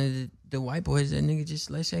was one of the white boys that nigga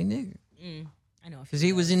just, let's say nigga. I know Because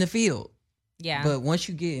he was in the field. yeah. But once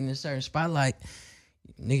you get in a certain spotlight,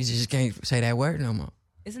 niggas just can't say that word no more.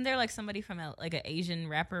 Isn't there like somebody from like an Asian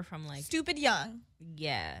rapper from like Stupid young.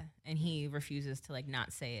 yeah, and he refuses to like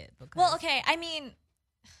not say it because Well, okay. I mean,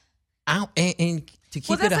 I don't, and to keep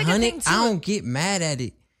Well, it that's like a 100, thing, too. I don't get mad at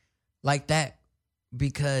it like that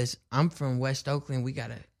because I'm from West Oakland. We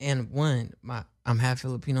got I'm half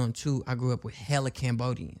Filipino, and two, I grew up with hella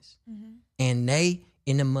Cambodians. And they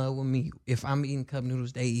in the mud with me. If I'm eating cup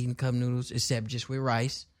noodles, they eating cup noodles, except just with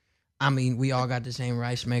rice. I mean, we all got the same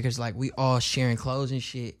rice makers. Like, we all sharing clothes and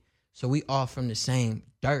shit. So we all from the same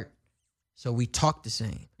dirt. So we talk the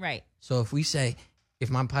same. right. So if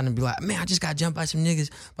my partner be like, man, I just got jumped by some niggas,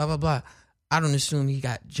 blah, blah, blah. I don't assume he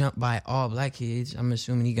got jumped by all black kids. I'm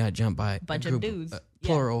assuming he got jumped by Bunch a of group, dudes. Yeah.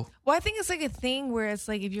 plural. Well, I think it's like a thing where it's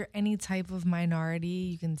like if you're any type of minority,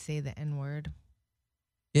 you can say the N word.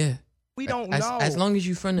 Yeah. We don't as, know. As long as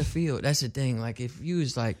you from the field, that's the thing. Like if you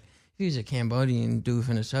was a Cambodian dude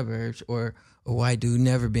from the suburbs or a white dude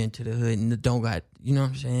never been to the hood and don't got, you know what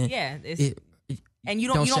I'm saying? Yeah, it's, It- and you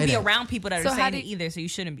don't say be that. around people that So are how saying do it either, so you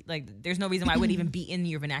shouldn't be like. There's no reason why I would even be in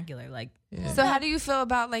your vernacular. Like, Yeah. So how do you feel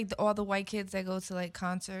about like all the white kids that go to like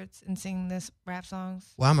concerts and sing this rap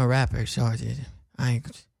songs? Well, I'm a rapper, so I ain't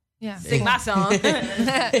Yeah. sing my song. Like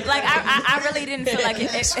I really didn't feel like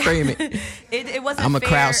it. scream it. It wasn't. I'm a fair.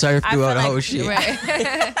 crowd surf I through all felt the whole like- shit.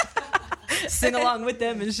 Right. sing along with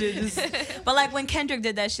them and shit. But like when Kendrick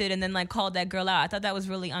did that shit and then like called that girl out, I thought that was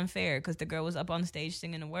really unfair because the girl was up on stage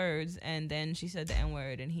singing the words and then she said the N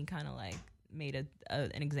word and he kind of like made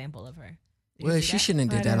an example of her. Did you Well, see she that?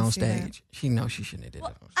 shouldn't have I did that didn't on see that. stage. She knows she shouldn't have did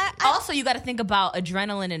that on stage. Also, you got to think about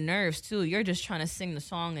adrenaline and nerves too. You're just trying to sing the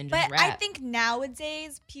song and just but rap. I think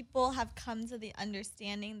nowadays people have come to the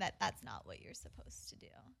understanding that that's not what you're supposed to do.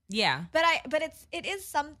 yeah, But it is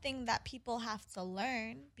something that people have to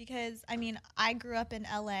learn because I mean I grew up in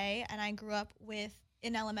LA and I grew up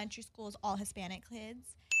in elementary schools all Hispanic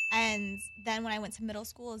kids, and then when I went to middle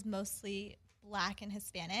school it was mostly Black and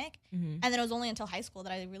Hispanic, and then it was only until high school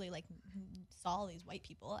that I really like saw all these white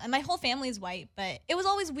people, and my whole family is white, but it was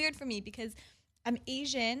always weird for me because I'm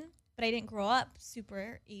Asian, but I didn't grow up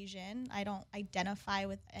super Asian. I don't identify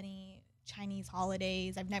with any Chinese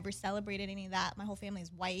holidays. I've never celebrated any of that. My whole family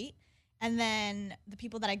is white. And then the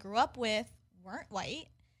people that I grew up with weren't white.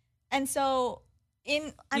 And so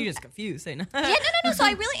you're just confused. Say no. yeah, no. So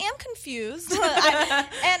I really am confused.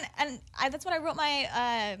 And that's what I wrote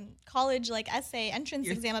my college like essay entrance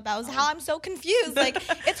exam about, was how I'm so confused. Like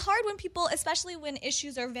it's hard when people, especially when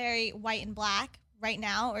issues are very white and black right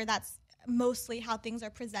now, or that's mostly how things are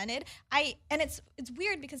presented. And it's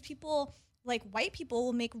weird because people, like white people,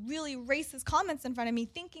 will make really racist comments in front of me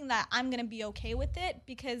thinking that I'm going to be okay with it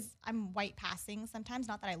because I'm white passing sometimes.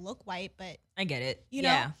 Not that I look white, but I get it. you know?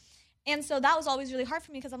 Yeah. And so that was always really hard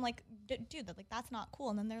for me because I'm like, dude, that's not cool.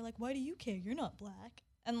 And then they're like, why do you care? You're not black.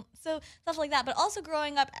 And so stuff like that. But also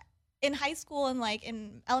growing up in high school and like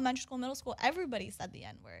in elementary school, middle school, everybody said the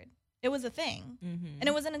N-word. It was a thing. And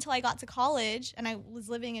it wasn't until I got to college and I was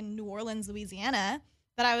living in New Orleans, Louisiana,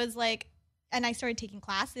 that I was like, and I started taking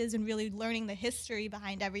classes and really learning the history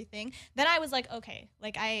behind everything. Then I was like, okay,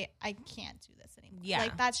 like I can't do this anymore. Yeah.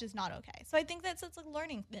 Like that's just not okay. So I think it's a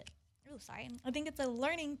learning thing. Oh, sorry. I think it's a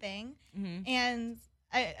learning thing. And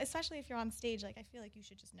especially if you're on stage, like I feel like you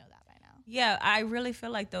should just know that by now. Yeah, I really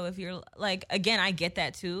feel like though, if you're like, again, I get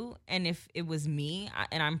that too. And if it was me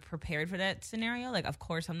and I'm prepared for that scenario, like, of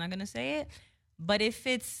course I'm not going to say it. But if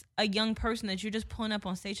it's a young person that you're just pulling up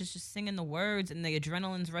on stage, that's just singing the words and the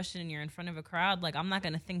adrenaline's rushing and you're in front of a crowd, like I'm not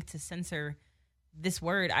going to think to censor this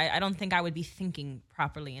word. I don't think I would be thinking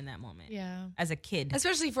properly in that moment. Yeah. As a kid.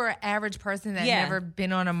 Especially for an average person that Yeah. never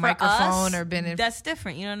been on a For microphone us, or been in. that's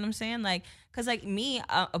different. You know what I'm saying? Like, cause like me,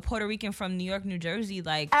 a Puerto Rican from New York, New Jersey,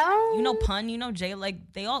 like, you know, Pun, you know, Jay, like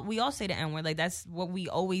we all say the N word. Like that's what we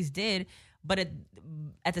always did. But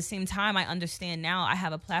at the same time, I understand now I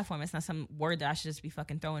have a platform. It's not some word that I should just be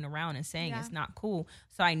fucking throwing around and saying. Yeah. It's not cool.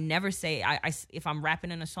 So I never say, if I'm rapping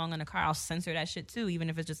in a song in the car, I'll censor that shit too, even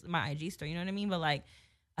if it's just my IG story. You know what I mean? But like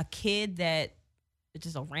a kid that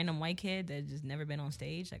just a random white kid that just never been on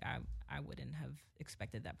stage, like I wouldn't have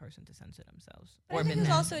expected that person to censor themselves. But I think it was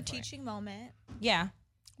also a teaching moment. Yeah.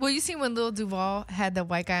 Well, you seen when Lil Duval had the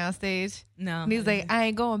white guy on stage? No. And he was like, I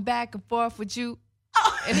ain't going back and forth with you.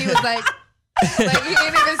 And he was like he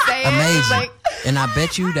didn't even say it. Amazing. Like, And I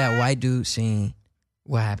bet you that white dude seen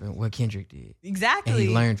what happened, what Kendrick did. Exactly. And he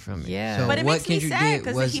learned from it. Yeah. So But it what makes me Kendrick sad did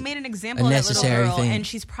because was he made an a example of that little necessary girl, thing. and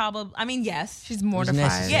she's probably, I mean, yes. she's mortified.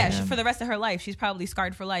 necessary. Yeah, for the rest of her life, she's probably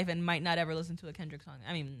scarred for life and might not ever listen to a Kendrick song.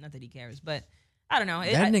 I mean, not that he cares, but I don't know.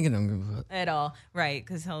 that nigga don't give a fuck. At all, right?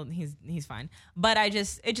 Because he's fine. But I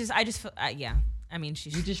just feel, yeah. I mean,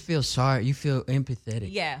 You just feel sorry. You feel empathetic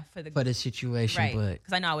yeah for the situation, right, but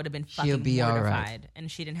because I know I would have been she'll fucking be all mortified, right.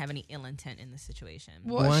 and she didn't have any ill intent in the situation.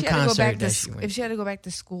 Well, One if she had to go concert back to that she went if she had to go back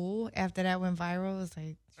to school after that went viral, it's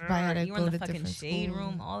like she probably had to You go in to the fucking different shade school.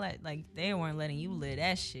 room, all that. Like they weren't letting you live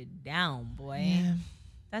that shit down, boy. Yeah.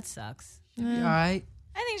 That sucks. you all right.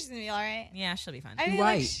 I think she's gonna be all right. Yeah, she'll be fine. I You feel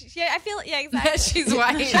white. like yeah, I feel exactly. She's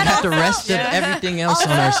white. She got the rest of everything else on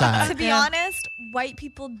her To side. be honest, white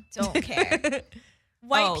people don't care.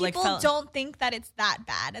 White Oh, like people don't think that it's that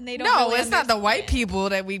bad, and they don't. No, really it's not the white understand. people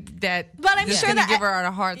that But I'm just sure gonna that give her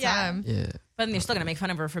a hard yeah. time. Yeah. But then they're still gonna make fun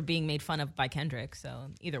of her for being made fun of by Kendrick. So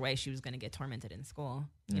either way, she was gonna get tormented in school.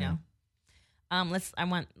 You know.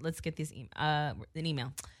 Let's get this an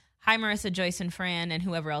email. Hi, Marissa, Joyce, and Fran, and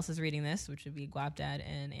whoever else is reading this, which would be Guap Dad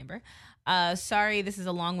and Amber. Sorry, this is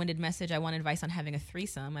a long-winded message. I want advice on having a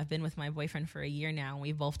threesome. I've been with my boyfriend for a year now, and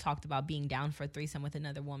we've both talked about being down for a threesome with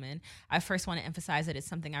another woman. I first want to emphasize that it's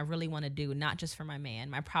something I really want to do, not just for my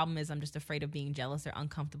man. My problem is I'm just afraid of being jealous or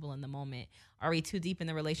uncomfortable in the moment. Are we too deep in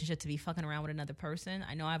the relationship to be fucking around with another person?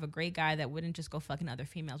 I know I have a great guy that wouldn't just go fucking other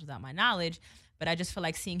females without my knowledge, but I just feel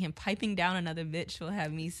like seeing him piping down another bitch will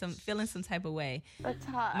have me feeling some type of way. That's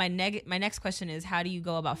hot. My next question is, how do you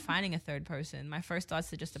go about finding a third person? My first thought is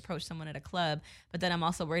to just approach someone at a club, but then I'm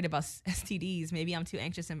also worried about STDs. Maybe I'm too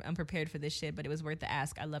anxious and unprepared for this shit, but it was worth the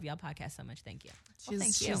ask. I love y'all podcast so much. Thank you.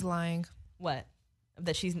 She's lying. What?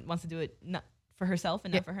 That she wants to do it not for herself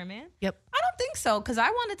and not for her man? Yep. I don't think so, because I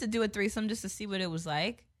wanted to do a threesome just to see what it was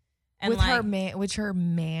like. And With like, her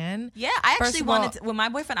man. yeah, I First actually of all- wanted to, with my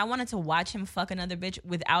boyfriend, I wanted to watch him fuck another bitch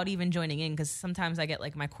without even joining in, because sometimes I get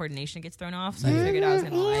like my coordination gets thrown off. So I figured I was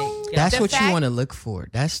gonna like. Get That's off- what you fact- want to look for.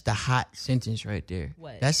 That's the hot sentence right there.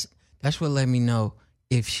 What? That's what let me know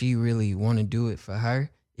if she really want to do it for her,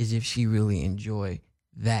 is if she really enjoy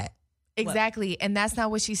that. Exactly. And that's not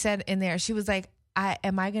what she said in there. She was like,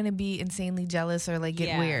 am I going to be insanely jealous or like get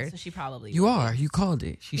Yeah, weird? So she probably You would. are. You called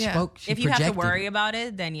it. She Yeah. spoke. She If you have to projected worry it. about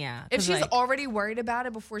it, then yeah. If 'Cause, she's like, already worried about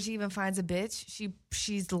it before she even finds a bitch,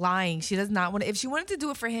 she's lying. She does not want to. If she wanted to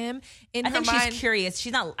do it for him, in I her think mind, she's curious.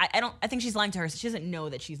 She's not. I think she's lying to her. She doesn't know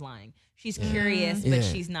that she's lying. She's curious, but Yeah.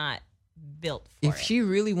 she's not built for If it. she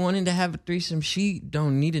really wanted to have a threesome, she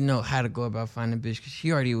don't need to know how to go about finding a bitch, because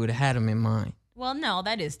she already would have had them in mind. Well, no,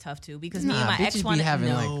 that is tough too, because me and my bitches ex be wanted having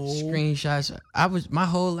no. like screenshots. My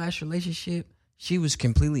whole last relationship, she was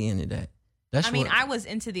completely into that. That's I mean, what, I was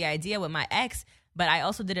into the idea with my ex, but I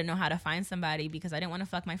also didn't know how to find somebody because I didn't want to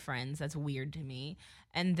fuck my friends. That's weird to me.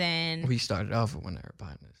 And then we started off with one of her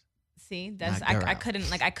partners. see, that's Knocked her I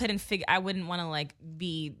out. couldn't figure. I wouldn't want to like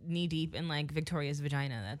be knee deep in like Victoria's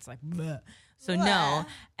vagina. That's like bleh. So no.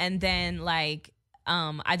 And then like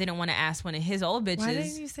I didn't want to ask one of his old bitches. why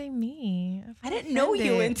didn't you say me? I didn't know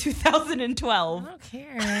you in 2012. I don't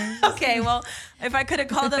care. Okay, well, if I could have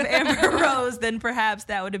called up Amber Rose, then perhaps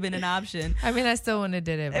that would have been an option. I mean, I still wouldn't have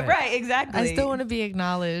did it. But Right, exactly. I still want to be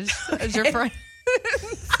acknowledged as your friend.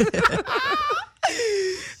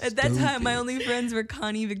 At that time, my only friends were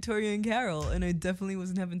Connie, Victoria, and Carol, and I definitely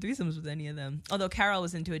wasn't having threesomes with any of them. Although Carol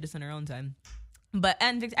was into it just on her own time.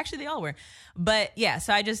 Actually they all were. But yeah,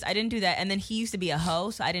 so I didn't do that. And then he used to be a hoe,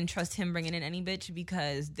 so I didn't trust him bringing in any bitch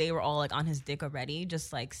because they were all like on his dick already,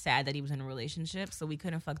 just like sad that he was in a relationship, so we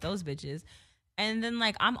couldn't fuck those bitches. And then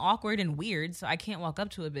like I'm awkward and weird, so I can't walk up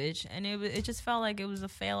to a bitch, and it just felt like it was a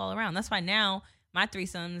fail all around. That's why now my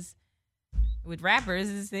threesomes with rappers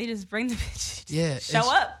is they just bring the bitch. Yeah, Show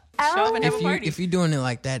up and have a party. If you're doing it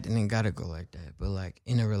like that, then it gotta go like that. But like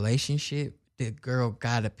in a relationship, the girl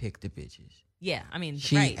gotta pick the bitches. Yeah, I mean,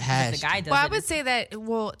 She right. has If the guy to. does Well, I it, would say that.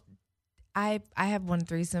 Well, I have one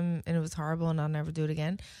threesome and it was horrible, and I'll never do it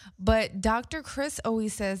again. But Dr. Chris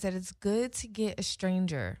always says that it's good to get a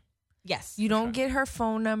stranger. yes. You don't get her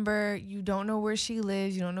phone number. You don't know where she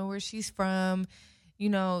lives. You don't know where she's from. You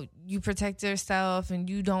know, you protect yourself, and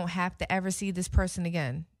you don't have to ever see this person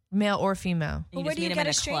again, male or female. And But where just do you meet him get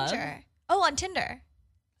in a club. stranger? Oh, on Tinder.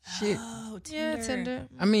 Shit. Oh, Yeah, Tinder.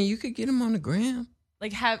 I mean, you could get them on the gram.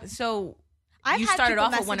 Like have so. You had started people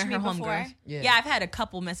off with one of message her me before. homegirls. Yeah. Yeah, I've had a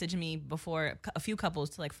couple message me before, a few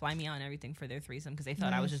couples to like fly me out and everything for their threesome because they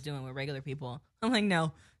thought I was just doing with regular people. I'm like,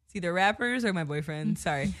 no, it's either rappers or my boyfriend.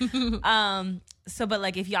 Sorry. So, but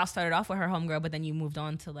like if y'all started off with her homegirl, but then you moved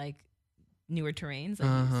on to like newer terrains,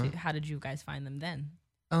 like how did you guys find them then?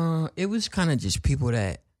 It was kind of just people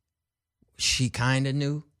that she kind of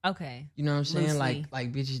knew. Okay. You know what I'm saying? Loosely.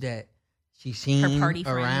 Like bitches that she seen party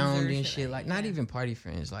friends around or and shit shit. like Like not that. even party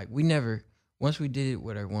friends. Like we never. Once we did it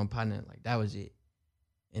with her one partner, like that was it.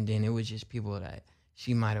 And then it was just people that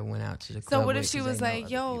she might have went out to the club. So what if with she 'cause was they know like,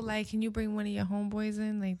 other "Yo, people. like, can you bring one of your homeboys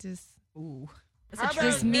in? Like, just Ooh.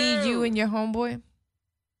 just me, you, and your homeboy."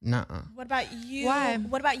 Nuh-uh. What about you? Why?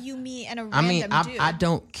 What about you, me, and a I random mean, dude? I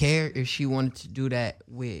don't care if she wanted to do that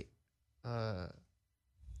with,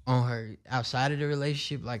 on her outside of the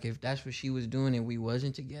relationship. Like if that's what she was doing and we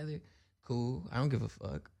wasn't together, cool. I don't give a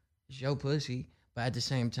fuck. It's your pussy. But at the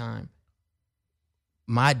same time,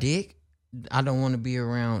 my dick, I don't want to be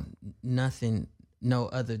around nothing, no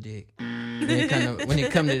other dick when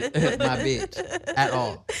it come to my bitch at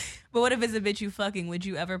all. But what if it's a bitch you fucking? Would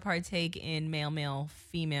you ever partake in male,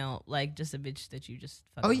 female, like just a bitch that you just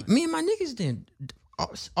fuck Oh, with? me and my niggas did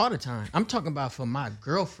all the time. I'm talking about for my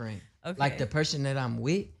girlfriend, Okay. like the person that I'm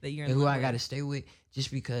with That you're and in who love I with. got to stay with,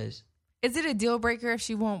 just because. Is it a deal breaker if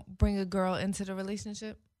she won't bring a girl into the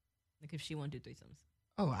relationship? Like if she won't do threesomes.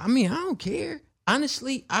 Oh, I mean, I don't care.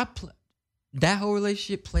 Honestly, that whole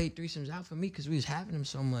relationship played threesomes out for me because we was having them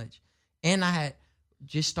so much, and I had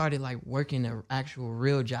just started like working an actual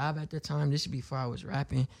real job at the time. This is before I was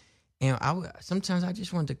rapping, and sometimes I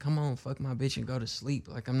just wanted to come home, fuck my bitch, and go to sleep.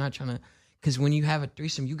 Like I'm not trying to, because when you have a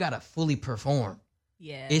threesome, you gotta fully perform.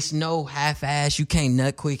 Yeah. It's no half-ass. You can't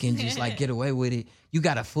nut quick and just like get away with it. You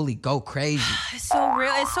gotta fully go crazy. It's so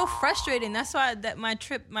real. It's so frustrating. That's why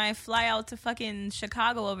my fly out to fucking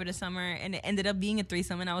Chicago over the summer, and it ended up being a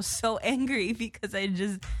threesome, and I was so angry because I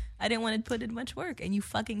didn't want to put in much work, and you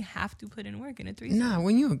fucking have to put in work in a threesome. Nah,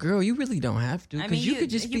 when you a girl, you really don't have to. I Because mean, you you- could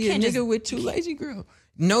just you be a can't nigga just- with two lazy girls.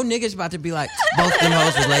 No niggas about to be like, both them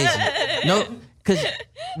hoes was lazy. No, because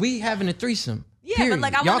we having a threesome. Yeah, period. but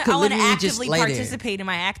like I Y'all want could to literally just actively lay there. participate in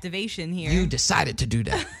my activation here. You decided to do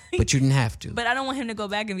that, but you didn't have to. But I don't want him to go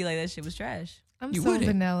back and be like, that shit was trash. I'm You so wouldn't.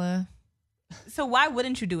 vanilla. So why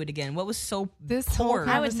wouldn't you do it again? What was so This poor? whole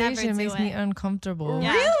I would never conversation do makes me it. uncomfortable.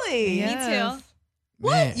 Yeah. Really? Yes. Me too.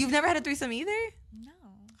 What? Man. You've never had a threesome either? No.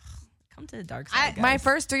 Come to the dark side, guys. My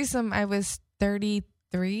first threesome, I was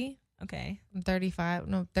 33. Okay. I'm 35.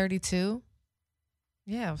 No, 32.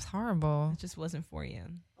 Yeah, it was horrible. It just wasn't for you.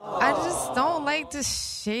 I just don't like to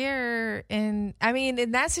share. And I mean,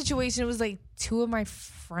 in that situation, it was like two of my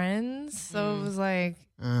friends. So it was like,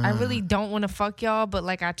 I really don't want to fuck y'all, but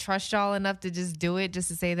like I trust y'all enough to just do it just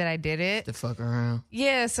to say that I did it. To fuck around.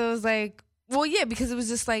 Yeah. So it was like, well, yeah, because it was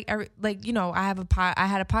just like, you know, I had a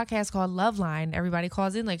podcast called Love Line. Everybody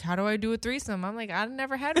calls in like, how do I do a threesome? I'm like, I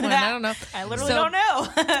never had one. I don't know. I literally So- don't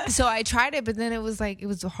know. So I tried it, but then it was like, it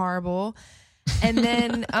was horrible. And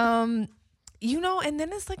then, you know, and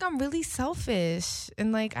then it's like, I'm really selfish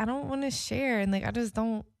and like, I don't want to share. And like, I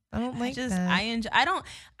don't like that.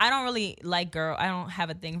 I don't really like I don't have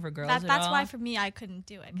a thing for girls at That's all. why for me I couldn't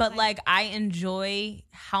do it. But like I enjoy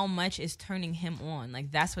how much is turning him on.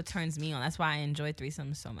 Like that's what turns me on. That's why I enjoy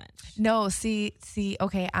threesomes so much. No, see,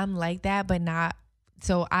 okay, I'm like that, but not.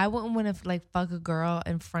 So I wouldn't want to like fuck a girl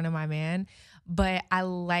in front of my man, but I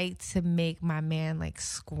like to make my man like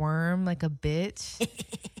squirm like a bitch.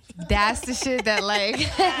 That's the shit that like.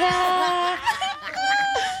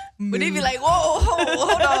 But they be like, whoa,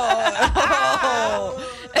 hold on.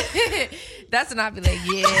 That's when I be like,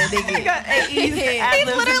 yeah, nigga. he's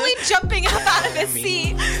literally jumping up out of his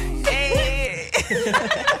seat.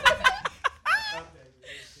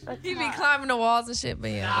 He be climbing the walls and shit, but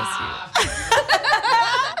yeah, that's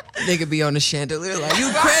cute. Nigga be on the chandelier like,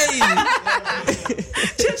 you crazy.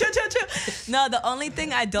 Chill. No, the only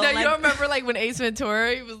thing I don't No, like. you don't remember like when Ace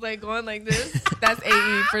Ventura, he was like going like this? That's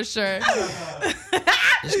AE for sure.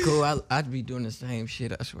 It's cool. I'd be doing the same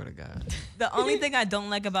shit, I swear to God. The only thing I don't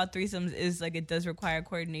like about threesomes is like it does require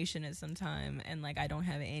coordination at some time, and like I don't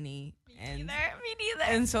have any. And, Me neither.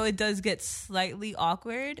 and so it does get slightly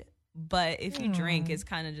awkward. But if you drink, it's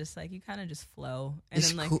kind of just like you kind of just flow. And It's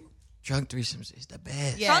then like cool. Drunk threesomes is the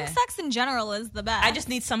best. Yeah. Drunk sex in general is the best. I just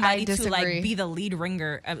need somebody I to like disagree. be the lead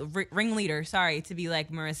ringleader. Sorry, to be like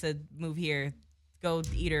Marissa, move here, go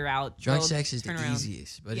eat her out. Drunk go sex is the turn around.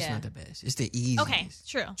 easiest, but it's Yeah. not the best. It's the easiest. Okay,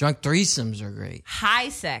 true. Drunk threesomes are great. High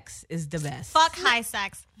sex is the best. Fuck high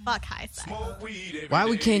sex. Fuck high sex. Why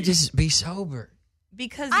we can't just be sober?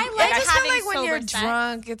 because I like I just having feel like when sober you're sex.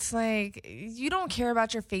 drunk, it's like you don't care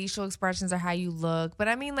about your facial expressions or how you look. But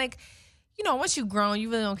I mean, like, you know, once you've grown, you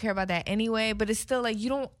really don't care about that anyway. But it's still like you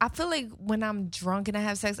don't. I feel like when I'm drunk and I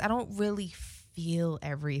have sex, I don't really feel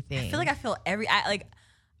everything. I feel like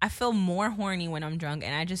I feel more horny when I'm drunk,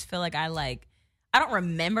 and I just feel like I don't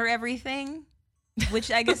remember everything,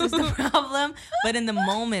 which I guess is the problem. But in the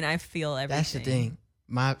moment, I feel everything. That's the thing.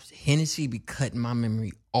 My Hennessy be cutting my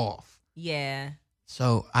memory off. Yeah.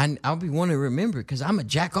 So I'll be wanting to remember because I'm a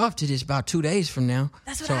jack off to this about 2 days from now.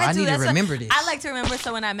 That's what so I do. need to That's remember what, this. I like to remember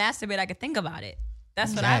so when I masturbate, I can think about it.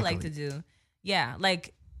 That's what I like to do. Yeah,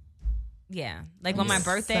 like on my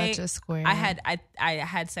birthday, such a square. I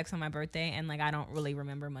had sex on my birthday, and like I don't really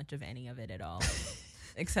remember much of any of it at all,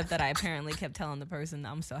 except that I apparently kept telling the person,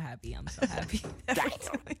 "I'm so happy, I'm so happy."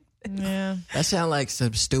 Yeah. That sounds like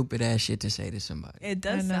some stupid ass shit to say to somebody. It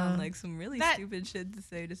does I sound know. like some really stupid shit to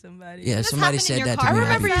say to somebody. Yeah, This somebody happened in said your that car? to me. I I'd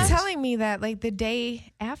remember be you pissed. telling me that like the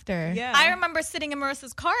day after. Yeah. I remember sitting in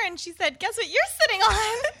Marissa's car and she said, "Guess what you're sitting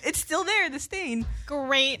on?" It's still there, the stain.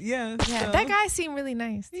 Great. Yeah. Yeah, so- that guy seemed really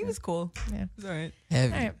nice. He too. was cool. Yeah. It was all right.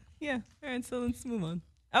 Heavy. All right. Yeah. All right. So let's move on.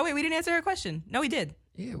 Oh wait, we didn't answer her question. No, we did.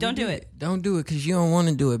 Yeah, we Don't do did it. Don't do it because you don't want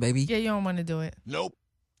to do it, baby. Yeah, you don't want to do it. Nope.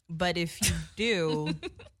 But if you do,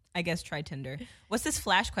 I guess try Tinder. What's this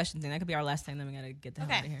flash question thing? That could be our last thing. Then we gotta get the hell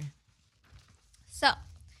Okay. out of here.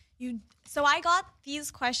 So I got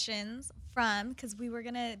these questions from, because we were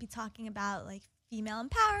gonna be talking about like female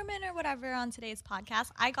empowerment or whatever on today's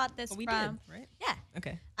podcast. I got this We from did, right? yeah.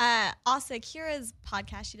 Okay. Asa Akira's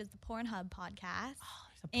podcast. She does the Pornhub podcast.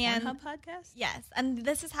 It's a And- Pornhub podcast. Yes, and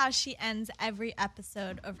this is how she ends every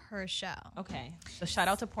episode of her show. Okay. So shout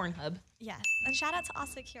out to Pornhub. Yes, and shout out to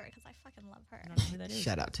Asa Akira because I fucking love her. I don't know who that is.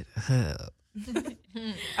 Shout out to the hub.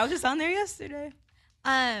 I was just on there yesterday.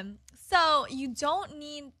 So you don't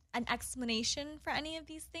need an explanation for any of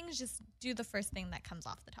these things. Just do the first thing that comes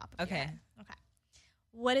off the top of your Okay. head. Okay.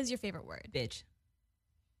 What is your favorite word? Bitch.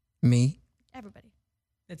 Me. Everybody.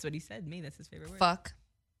 That's what he said. Me. That's his favorite word. Fuck.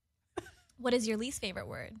 What is your least favorite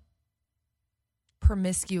word?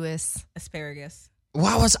 Promiscuous. Asparagus.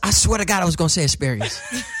 I swear to God, I was gonna say asparagus.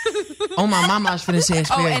 Oh my mama, I was finna say Oh,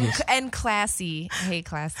 asparagus. and classy. I hate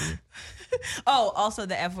classy. Oh, also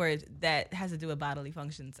the F word that has to do with bodily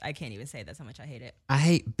functions. I can't even say that's how much I hate it. I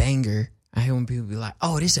hate banger. I hate when people be like,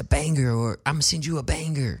 "Oh, this a banger," or "I'm gonna send you a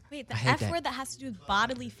banger." Wait, I the hate F that. word that has to do with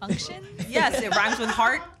bodily function? Yes, it rhymes with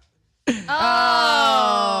heart. Oh.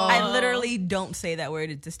 I literally don't say that word.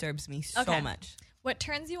 It disturbs me so Okay. much. What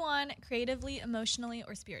turns you on creatively, emotionally,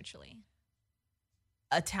 or spiritually?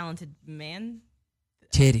 A talented man.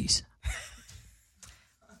 Titties.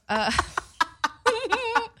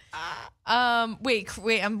 Wait.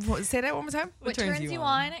 Say that one more time. What turns you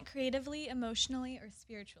on creatively, emotionally, or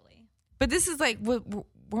spiritually? But this is like,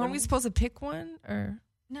 weren't we supposed to pick one or?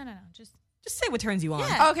 No. Just Just say what turns you on.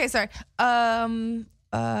 Yeah. Oh, okay, sorry. Yeah,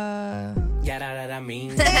 that I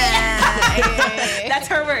mean. That's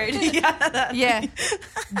her word. Yeah. Yeah,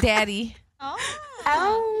 daddy.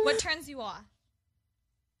 oh. What turns you off?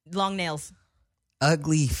 Long nails.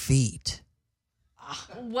 Ugly feet.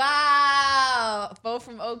 Wow, both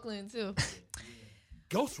from Oakland too.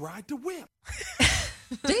 Ghost ride the whip.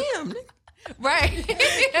 Damn. Right.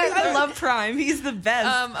 I love Prime. He's the best.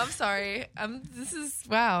 I'm sorry. This is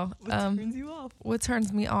wow. what turns you off? What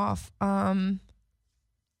turns me off?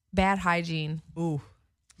 Bad hygiene. Ooh,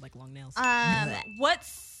 like long nails. What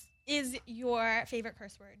is your favorite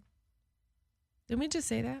curse word? Didn't we just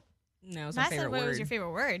say that? No, it's I my said favorite what word. was your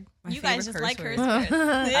favorite word? My You guys favorite just curse like word. curse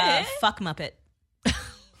words. Fuck Muppet.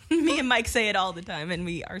 Me and Mike say it all the time, and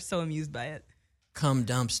we are so amused by it. Come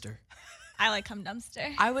dumpster. I like cum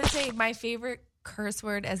dumpster. I would say my favorite curse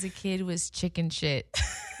word as a kid was chicken shit.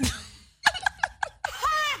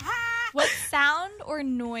 What sound or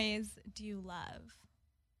noise do you love?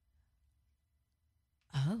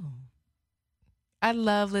 Oh. I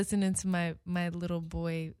love listening to my little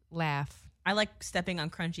boy laugh. I like stepping on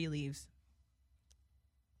crunchy leaves.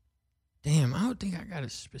 Damn, I don't think I got a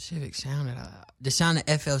specific sound the sound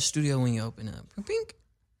of FL Studio when you open up. Pink.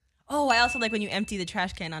 Oh, I also like when you empty the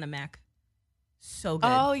trash can on a Mac. So good.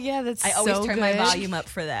 Oh yeah, that's I always so turn good. my volume up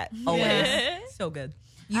for that. Always. Yeah. So good.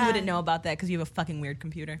 You wouldn't know about that because you have a fucking weird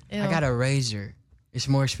computer. Ew. I got a Razer. It's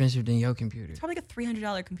more expensive than your computer. It's probably like a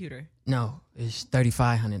 $300 computer. No, it's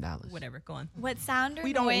 $3,500. Whatever. Go on. What sound or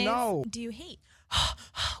We don't noise know. do you hate?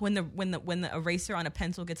 When the eraser on a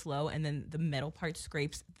pencil gets low and then the metal part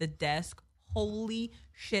scrapes the desk. Holy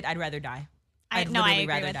shit! I'd rather die. I'd I literally agree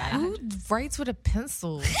rather with die. that. Who writes with a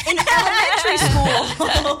pencil? In elementary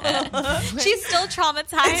school. She's still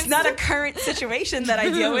traumatized. It's not a current situation that I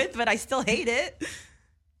deal with, but I still hate it.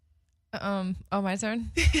 Oh, my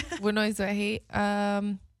turn. What noise do I hate?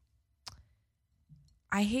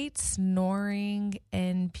 I hate snoring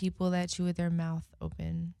and people that chew with their mouth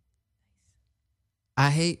open. I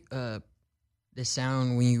hate the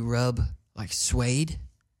sound when you rub like suede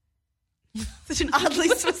Such an oddly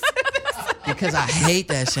specific. because I hate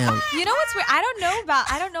that sound. You know what's weird? I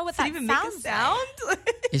don't know what that even make a sounds sound. like.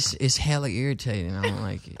 It's hella irritating. I don't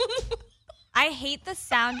like it. I hate the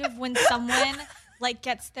sound of when someone like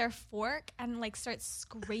gets their fork and like starts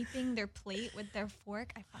scraping their plate with their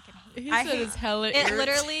fork. I fucking hate it. I hate it's hella It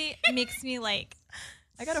literally makes me like.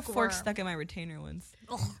 I got a fork squirm. stuck in my retainer once.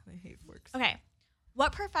 Ugh. I hate forks. Okay,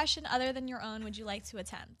 what profession other than your own would you like to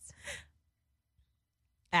attempt?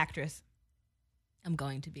 Actress. I'm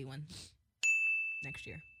going to be one next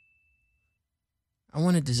year. I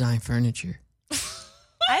want to design furniture.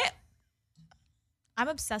 I'm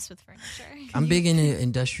obsessed with furniture. I'm big into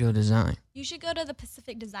industrial design. You should go to the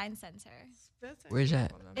Pacific Design Center. Where's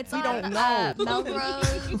that? It's We on don't know.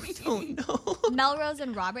 Melrose. We don't know. Melrose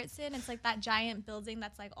and Robertson. It's like that giant building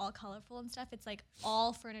that's like all colorful and stuff. It's like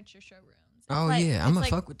all furniture showrooms. It's Oh, like, yeah, it's I'ma like-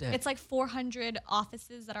 fuck with that. It's like 400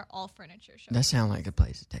 offices that are all furniture showrooms. That sounds like a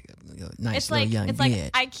place to take a nice It's little like young it's like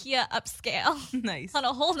bed. IKEA upscale Nice. on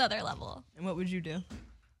a whole nother level. And what would you do?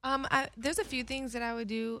 There's a few things that I would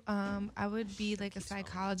do. I would be like a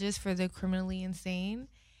psychologist for the criminally insane,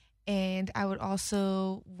 and I would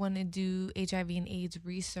also want to do HIV and AIDS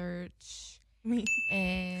research. Me.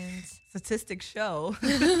 And Statistics show.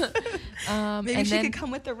 Maybe Maybe she could come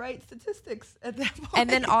with the right statistics at that point. and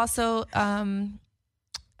then also,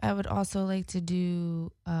 I would also like to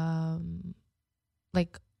do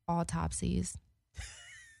like autopsies.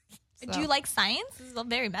 Do you like science? This is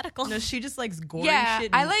very medical. No, she just likes gore. Yeah, and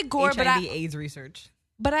shit I and like gore, but HIV AIDS research.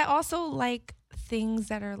 But I also like things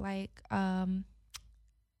that are like,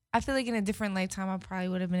 I feel like in a different lifetime, I probably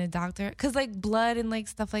would have been a doctor. Because like blood and like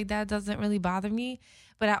stuff like that doesn't really bother me.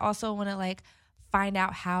 But I also want to like find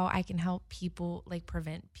out how I can help people, like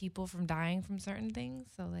prevent people from dying from certain things.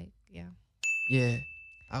 So like, yeah. Yeah,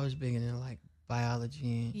 I was big into like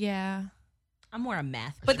biology. And Yeah. I'm more a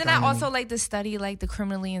math. But then I Astronomy. also like to study like the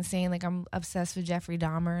criminally insane. Like I'm obsessed with Jeffrey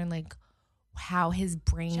Dahmer and like how his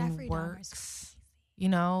brain Jeffrey Dahmer's works. You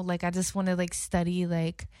know, like I just want to like study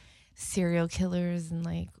like serial killers and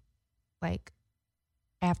like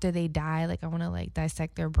after they die, like I want to like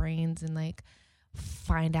dissect their brains and like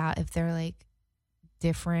find out if they're like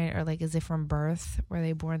different or like is it from birth? Were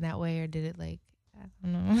they born that way or did it like I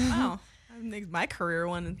don't know. Wow. I think my career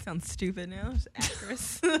one, it sounds stupid now. It's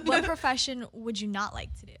actress. What profession would you not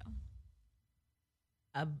like to do?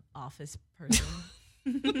 A office person.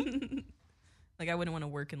 Like I wouldn't want to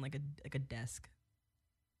work in like a desk.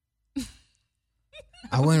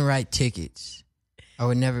 I wouldn't write tickets. I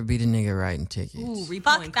would never be the nigga writing tickets. Ooh,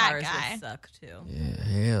 repolling Fuck that cars guy. would suck too. Yeah,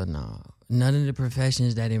 hell no. None of the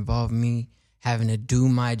professions that involve me having to do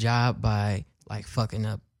my job by like fucking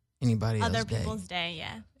up anybody Other else's day. people's day,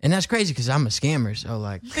 yeah. And that's crazy because I'm a scammer. So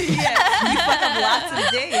like, Yeah, you fuck up lots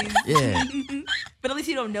of days. yeah. But at least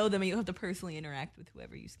you don't know them and you don't have to personally interact with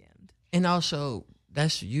whoever you scammed. And also,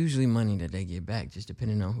 that's usually money that they get back, just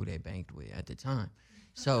depending on who they banked with at the time.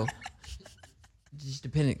 So, just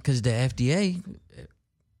depending, because the FDA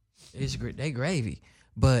is they gravy,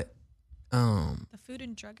 but The Food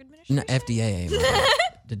and Drug Administration? no, FDA ain't mine,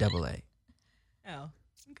 the AA. Oh,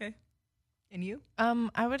 okay. And you?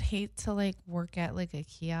 I would hate to like work at like a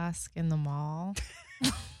kiosk in the mall.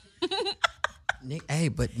 Hey,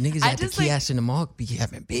 but niggas I at the just, like- kiosk in the mall be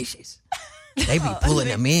having bitches. They be pulling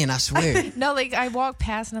them in, I swear. No, like I walk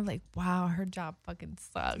past and I'm like, wow, her job fucking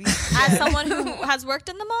sucks. As someone who has worked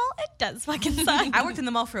in the mall, it does fucking suck. I worked in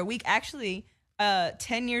the mall for a week. Actually,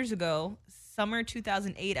 10 years ago, summer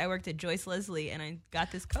 2008, I worked at Joyce Leslie and I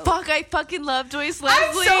got this coat. Fuck, I fucking love Joyce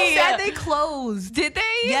Leslie. I'm so sad they closed. Did they?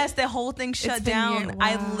 Yes, the whole thing shut It's been down. years.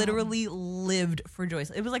 I Wow. literally lived for Joyce.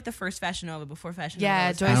 It was like the first Fashion Nova before Fashion Yeah, Nova.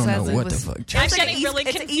 was I Joyce don't know Leslie what was. the fuck. I'm It's like getting an really East,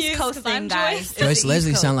 it's an East confused Coast 'cause thing, I'm guys. Joyce. It's Joyce an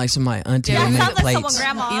Leslie East sound Coast. like somebody auntie Yeah, that it made sounds like plates.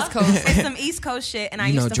 someone grandma. East Coast. It's some East Coast shit, and I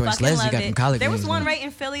You know used to Joyce fucking Leslie love got it. them collard There was greens one in it. right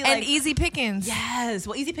in Philly, And like Easy Pickens. yes.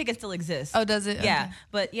 Well, Easy Pickens still exists. Oh, does it? Yeah, Okay.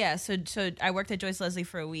 but yeah, so I worked at Joyce Leslie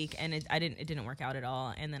for a week, and it didn't work out at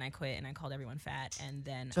all, and then I quit, and I called everyone fat, and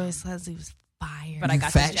then Joyce Leslie was fire. But I You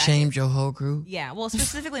got this fat jacket. shamed your whole crew? Yeah, well,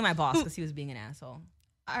 specifically my boss because he was being an asshole,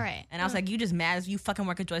 All right. and I was like, "You just mad as you fucking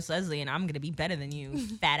work at Joyce Leslie, and I'm gonna be better than you,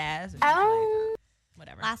 fat ass." And she was like,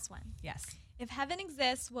 whatever. whatever. Last one. Yes. If heaven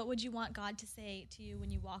exists, what would you want God to say to you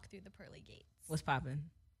when you walk through the pearly gates? What's poppin'?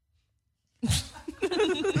 What's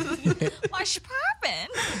poppin'?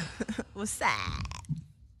 What's that?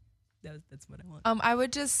 That's what I want. I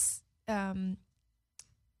would just you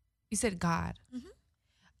said God.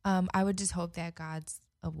 I would just hope that God's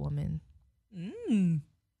a woman. I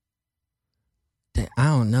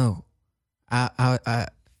don't know. I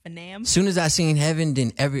Fanam. as soon as I seen heaven,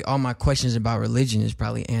 then all my questions about religion is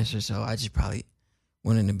probably answered. So I just probably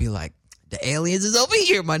wanted to be like, the aliens is over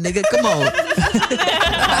here, my nigga. Come on.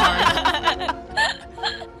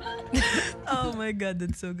 Oh my God,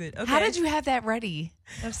 that's so good. Okay. How did you have that ready?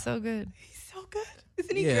 That's so good. He's so good.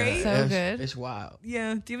 Isn't he great? So good. It's wild.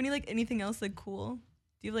 Yeah. Do you have any anything else cool? Do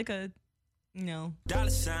you have a Dollar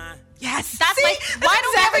sign. Yes, That's my. Why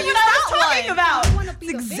don't ever use that talking one? about? You wanna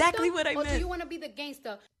be That's the exactly victim, what I or meant. do you want to be the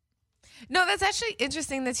gangster? No, that's actually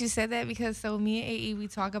interesting that you said that, because so me and AE, we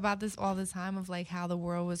talk about this all the time of like how the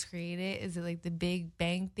world was created. Is it like the Big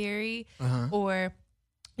Bang Theory, or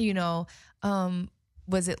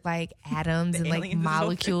was it like atoms and like aliens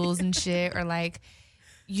molecules and shit, or like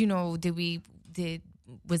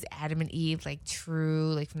was Adam and Eve like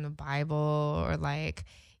true, like from the Bible, or like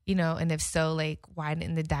and if so, like why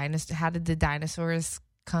didn't how did the dinosaurs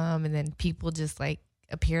come and then people just like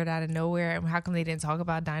appeared out of nowhere, and how come they didn't talk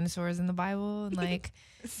about dinosaurs in the Bible, and like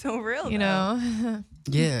It's so real, Yeah,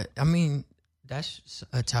 I mean, that's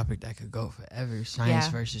a topic that could go forever. Science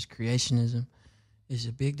versus creationism is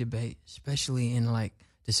a big debate, especially in like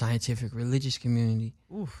the scientific religious community.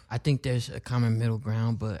 I think there's a common middle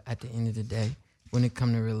ground, but at the end of the day, when it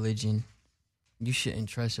comes to religion, you shouldn't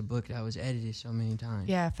trust a book that was edited so many times.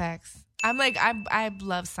 Yeah, facts. I'm like I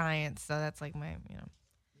love science, so that's like my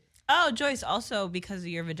Oh, Joyce, also because of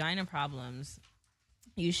your vagina problems,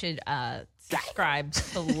 you should subscribe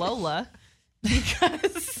to Lola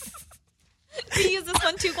because You use this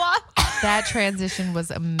one too, Guap? That transition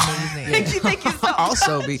was amazing. Thank you so much.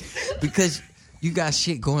 Also, because you got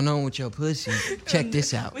shit going on with your pussy. Check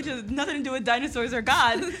this out. Which has nothing to do with dinosaurs or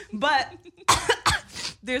God, but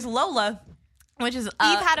there's Lola, which is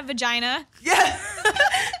Eve had a vagina. yeah.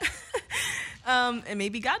 And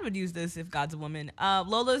maybe God would use this if God's a woman.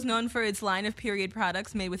 Lola is known for its line of period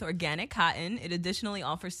products made with organic cotton. It additionally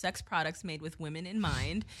offers sex products made with women in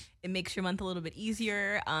mind. It makes your month a little bit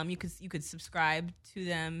easier. You could subscribe to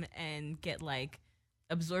them and get like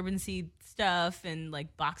absorbency stuff and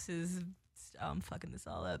like boxes. I'm fucking this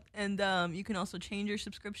all up. And you can also change your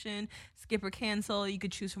subscription, skip or cancel. You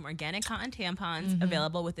could choose from organic cotton tampons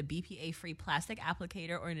available with a BPA-free plastic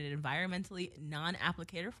applicator or in an environmentally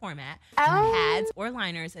non-applicator format, pads or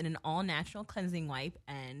liners, and an all-natural cleansing wipe.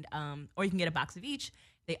 And or you can get a box of each.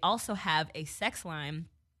 They also have a sex line,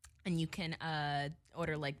 and you can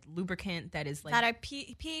order like lubricant that is like That are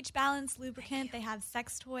pH balanced lubricant. They have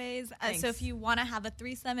sex toys. So if you want to have a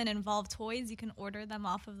threesome and involve toys, you can order them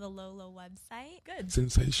off of the Lola website. good.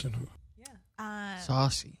 Sensational.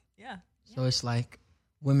 Saucy. Yeah. So it's like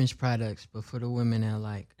women's products, but for the women that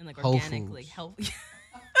like And like Whole organically Foods. healthy.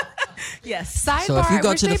 Yes. Sidebar, So if you go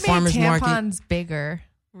I wish to the they made farmer's market- tampons bigger.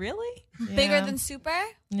 Really? Bigger Yeah. than super?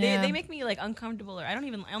 Yeah. They make me like uncomfortable, or I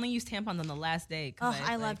only use tampons on the last day. Oh, 'cause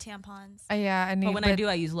I love like, tampons. Yeah, I need. But when I do,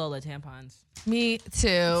 I use Lola tampons. me too.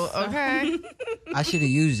 Okay. I should have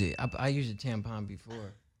used it. I used a tampon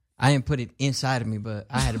before. I didn't put it inside of me, but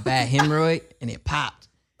I had a bad hemorrhoid and it popped.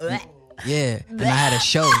 Yeah, and I had a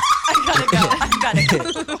show. I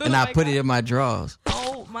gotta go. And I put it in my drawers.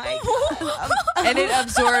 Oh my god. And it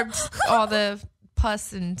absorbed all the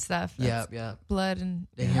pus and stuff. That's Yep. blood and.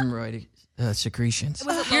 The hemorrhoid secretions.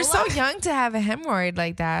 You're so young to have a hemorrhoid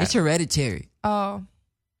like that. It's hereditary. Oh,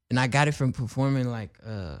 And I got it from performing like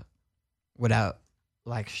without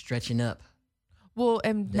like stretching up. well,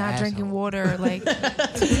 and The not drinking asshole. water. Like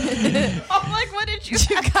I'm like, what did you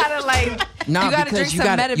you gotta like. No, You gotta because drink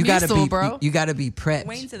some Metamucil, be bro. You gotta be prepped.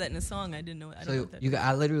 Wayne said that in a song. I didn't know. I don't know So what that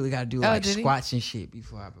I literally gotta do like did he? squats and shit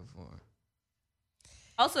before I perform.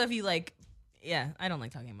 Also, if you like, yeah, I don't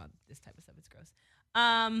like talking about this type of stuff. It's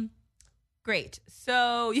gross. Great.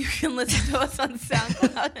 So you can listen to us on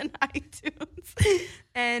SoundCloud and iTunes.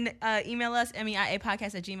 And email us,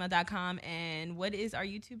 meiapodcast@gmail.com. And what is our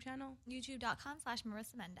YouTube channel?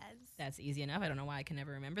 YouTube.com/Marissa Mendez. That's easy enough. I don't know why I can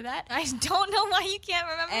never remember that. I don't know why you can't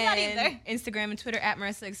remember that either. And Instagram and Twitter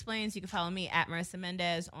 @Marissa Explains. You can follow me @Marissa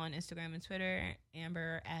Mendez on Instagram and Twitter.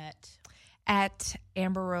 Amber at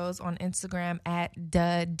Amber Rose on Instagram, at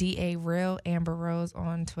the DA Real Amber Rose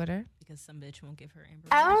on Twitter. because some bitch won't give her Amber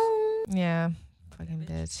Rose. Yeah, fucking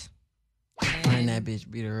bitch. Find that bitch,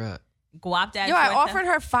 beat her up. Guap Dad. Yo, I offered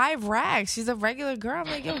her 5 racks. She's a regular girl.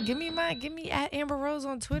 I'm like, yo, give me at Amber Rose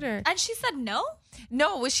on Twitter. And she said no?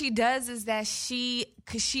 No, what she does is that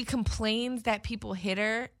cause she complains that people hit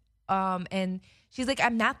her, and she's like,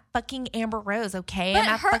 I'm not fucking Amber Rose, okay?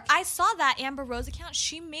 But I saw that Amber Rose account.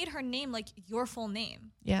 She made her name like your full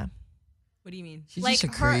name. Yeah. What do you mean? She's Like just a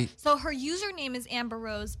creep. so her username is Amber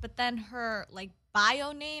Rose, but then her like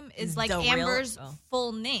bio name is like The real- Amber's oh.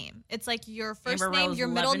 full name. It's like your first Amber name, Rose your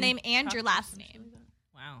middle 11 name, and your last name.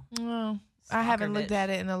 Wow. Well, I haven't looked at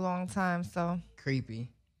it in a long time, so. Creepy.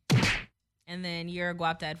 And then you're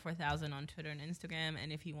Guap Dad 4000 on Twitter and Instagram.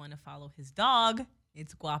 And if you want to follow his dog,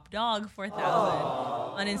 it's Guap Dog 4000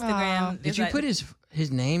 on Instagram. Did you put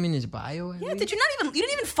his name in his bio? Yeah. Did you you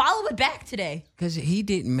didn't even follow it back today? Because he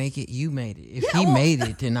didn't make it, you made it. If he made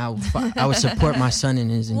it, then I would support my son in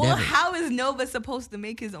his endeavors. Well, how is Nova supposed to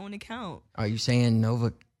make his own account? Are you saying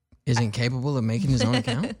Nova isn't capable of making his own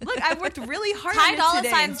account? Look, I worked really hard Ty on Dolla it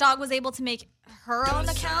today. Sign's dog was able to make her own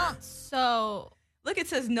account, so Look, it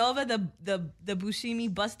says Nova, the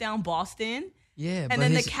Bushimi bust down Boston. Yeah, And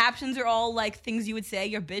then the captions are all like things you would say.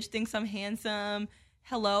 Your bitch thinks I'm handsome.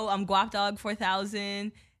 Hello, I'm Guap Dog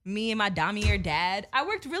 4000. Me and my Damier dad. I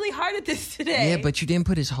worked really hard at this today. Yeah, but you didn't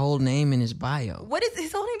put his whole name in his bio. What is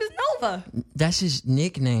his whole name? Is Nova? That's his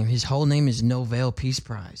nickname. His whole name is Novell Peace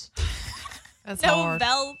Prize. That's hard.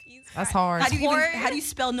 Novell Peace That's Prize. hard. How do you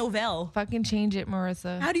spell Novell? Fucking change it,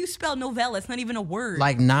 Marissa. How do you spell Novell? It's not even a word.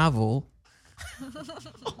 Like novel.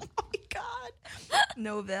 Oh my god.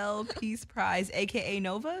 Novell Peace Prize, aka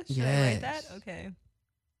Nova. Should I write that? Okay.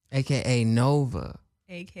 AKA Nova.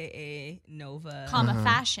 AKA Nova. Comma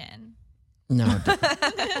fashion. No,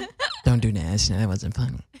 don't do that. That wasn't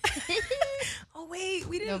funny. Oh wait,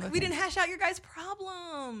 we didn't hash out your guys'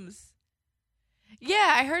 problems.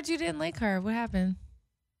 Yeah, I heard you didn't like her. What happened?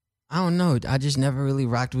 I don't know. I just never really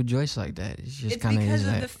rocked with Joyce like that. It's just It's kind of because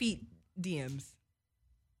of the feet DMs.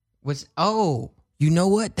 You know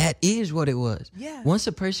what? That is what it was. Yeah. Once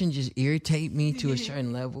a person just irritate me to a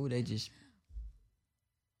certain level, they just.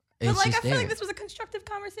 But like, I just feel there. like this was a constructive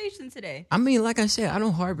conversation today. I mean, like I said, I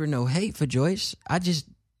don't harbor no hate for Joyce. I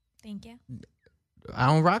Thank you.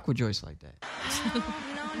 don't rock with Joyce like that. No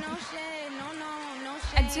shade. No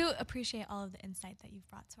shade. I do appreciate all of the insight that you've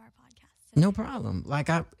brought to our podcast. No problem.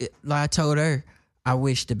 Like I told her, I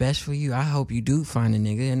wish the best for you. I hope you do find a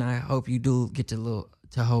nigga, and I hope you do get to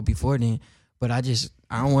hold before then. But I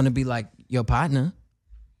don't want to be like your partner.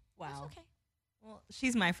 Wow. Okay. Well,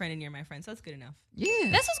 she's my friend and you're my friend, so that's good enough.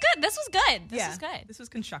 Yeah. This was good. This was good. This was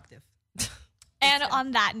constructive. And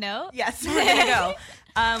on that note, yes, we're gonna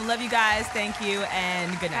go. Love you guys. Thank you,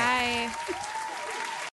 and good night. Bye.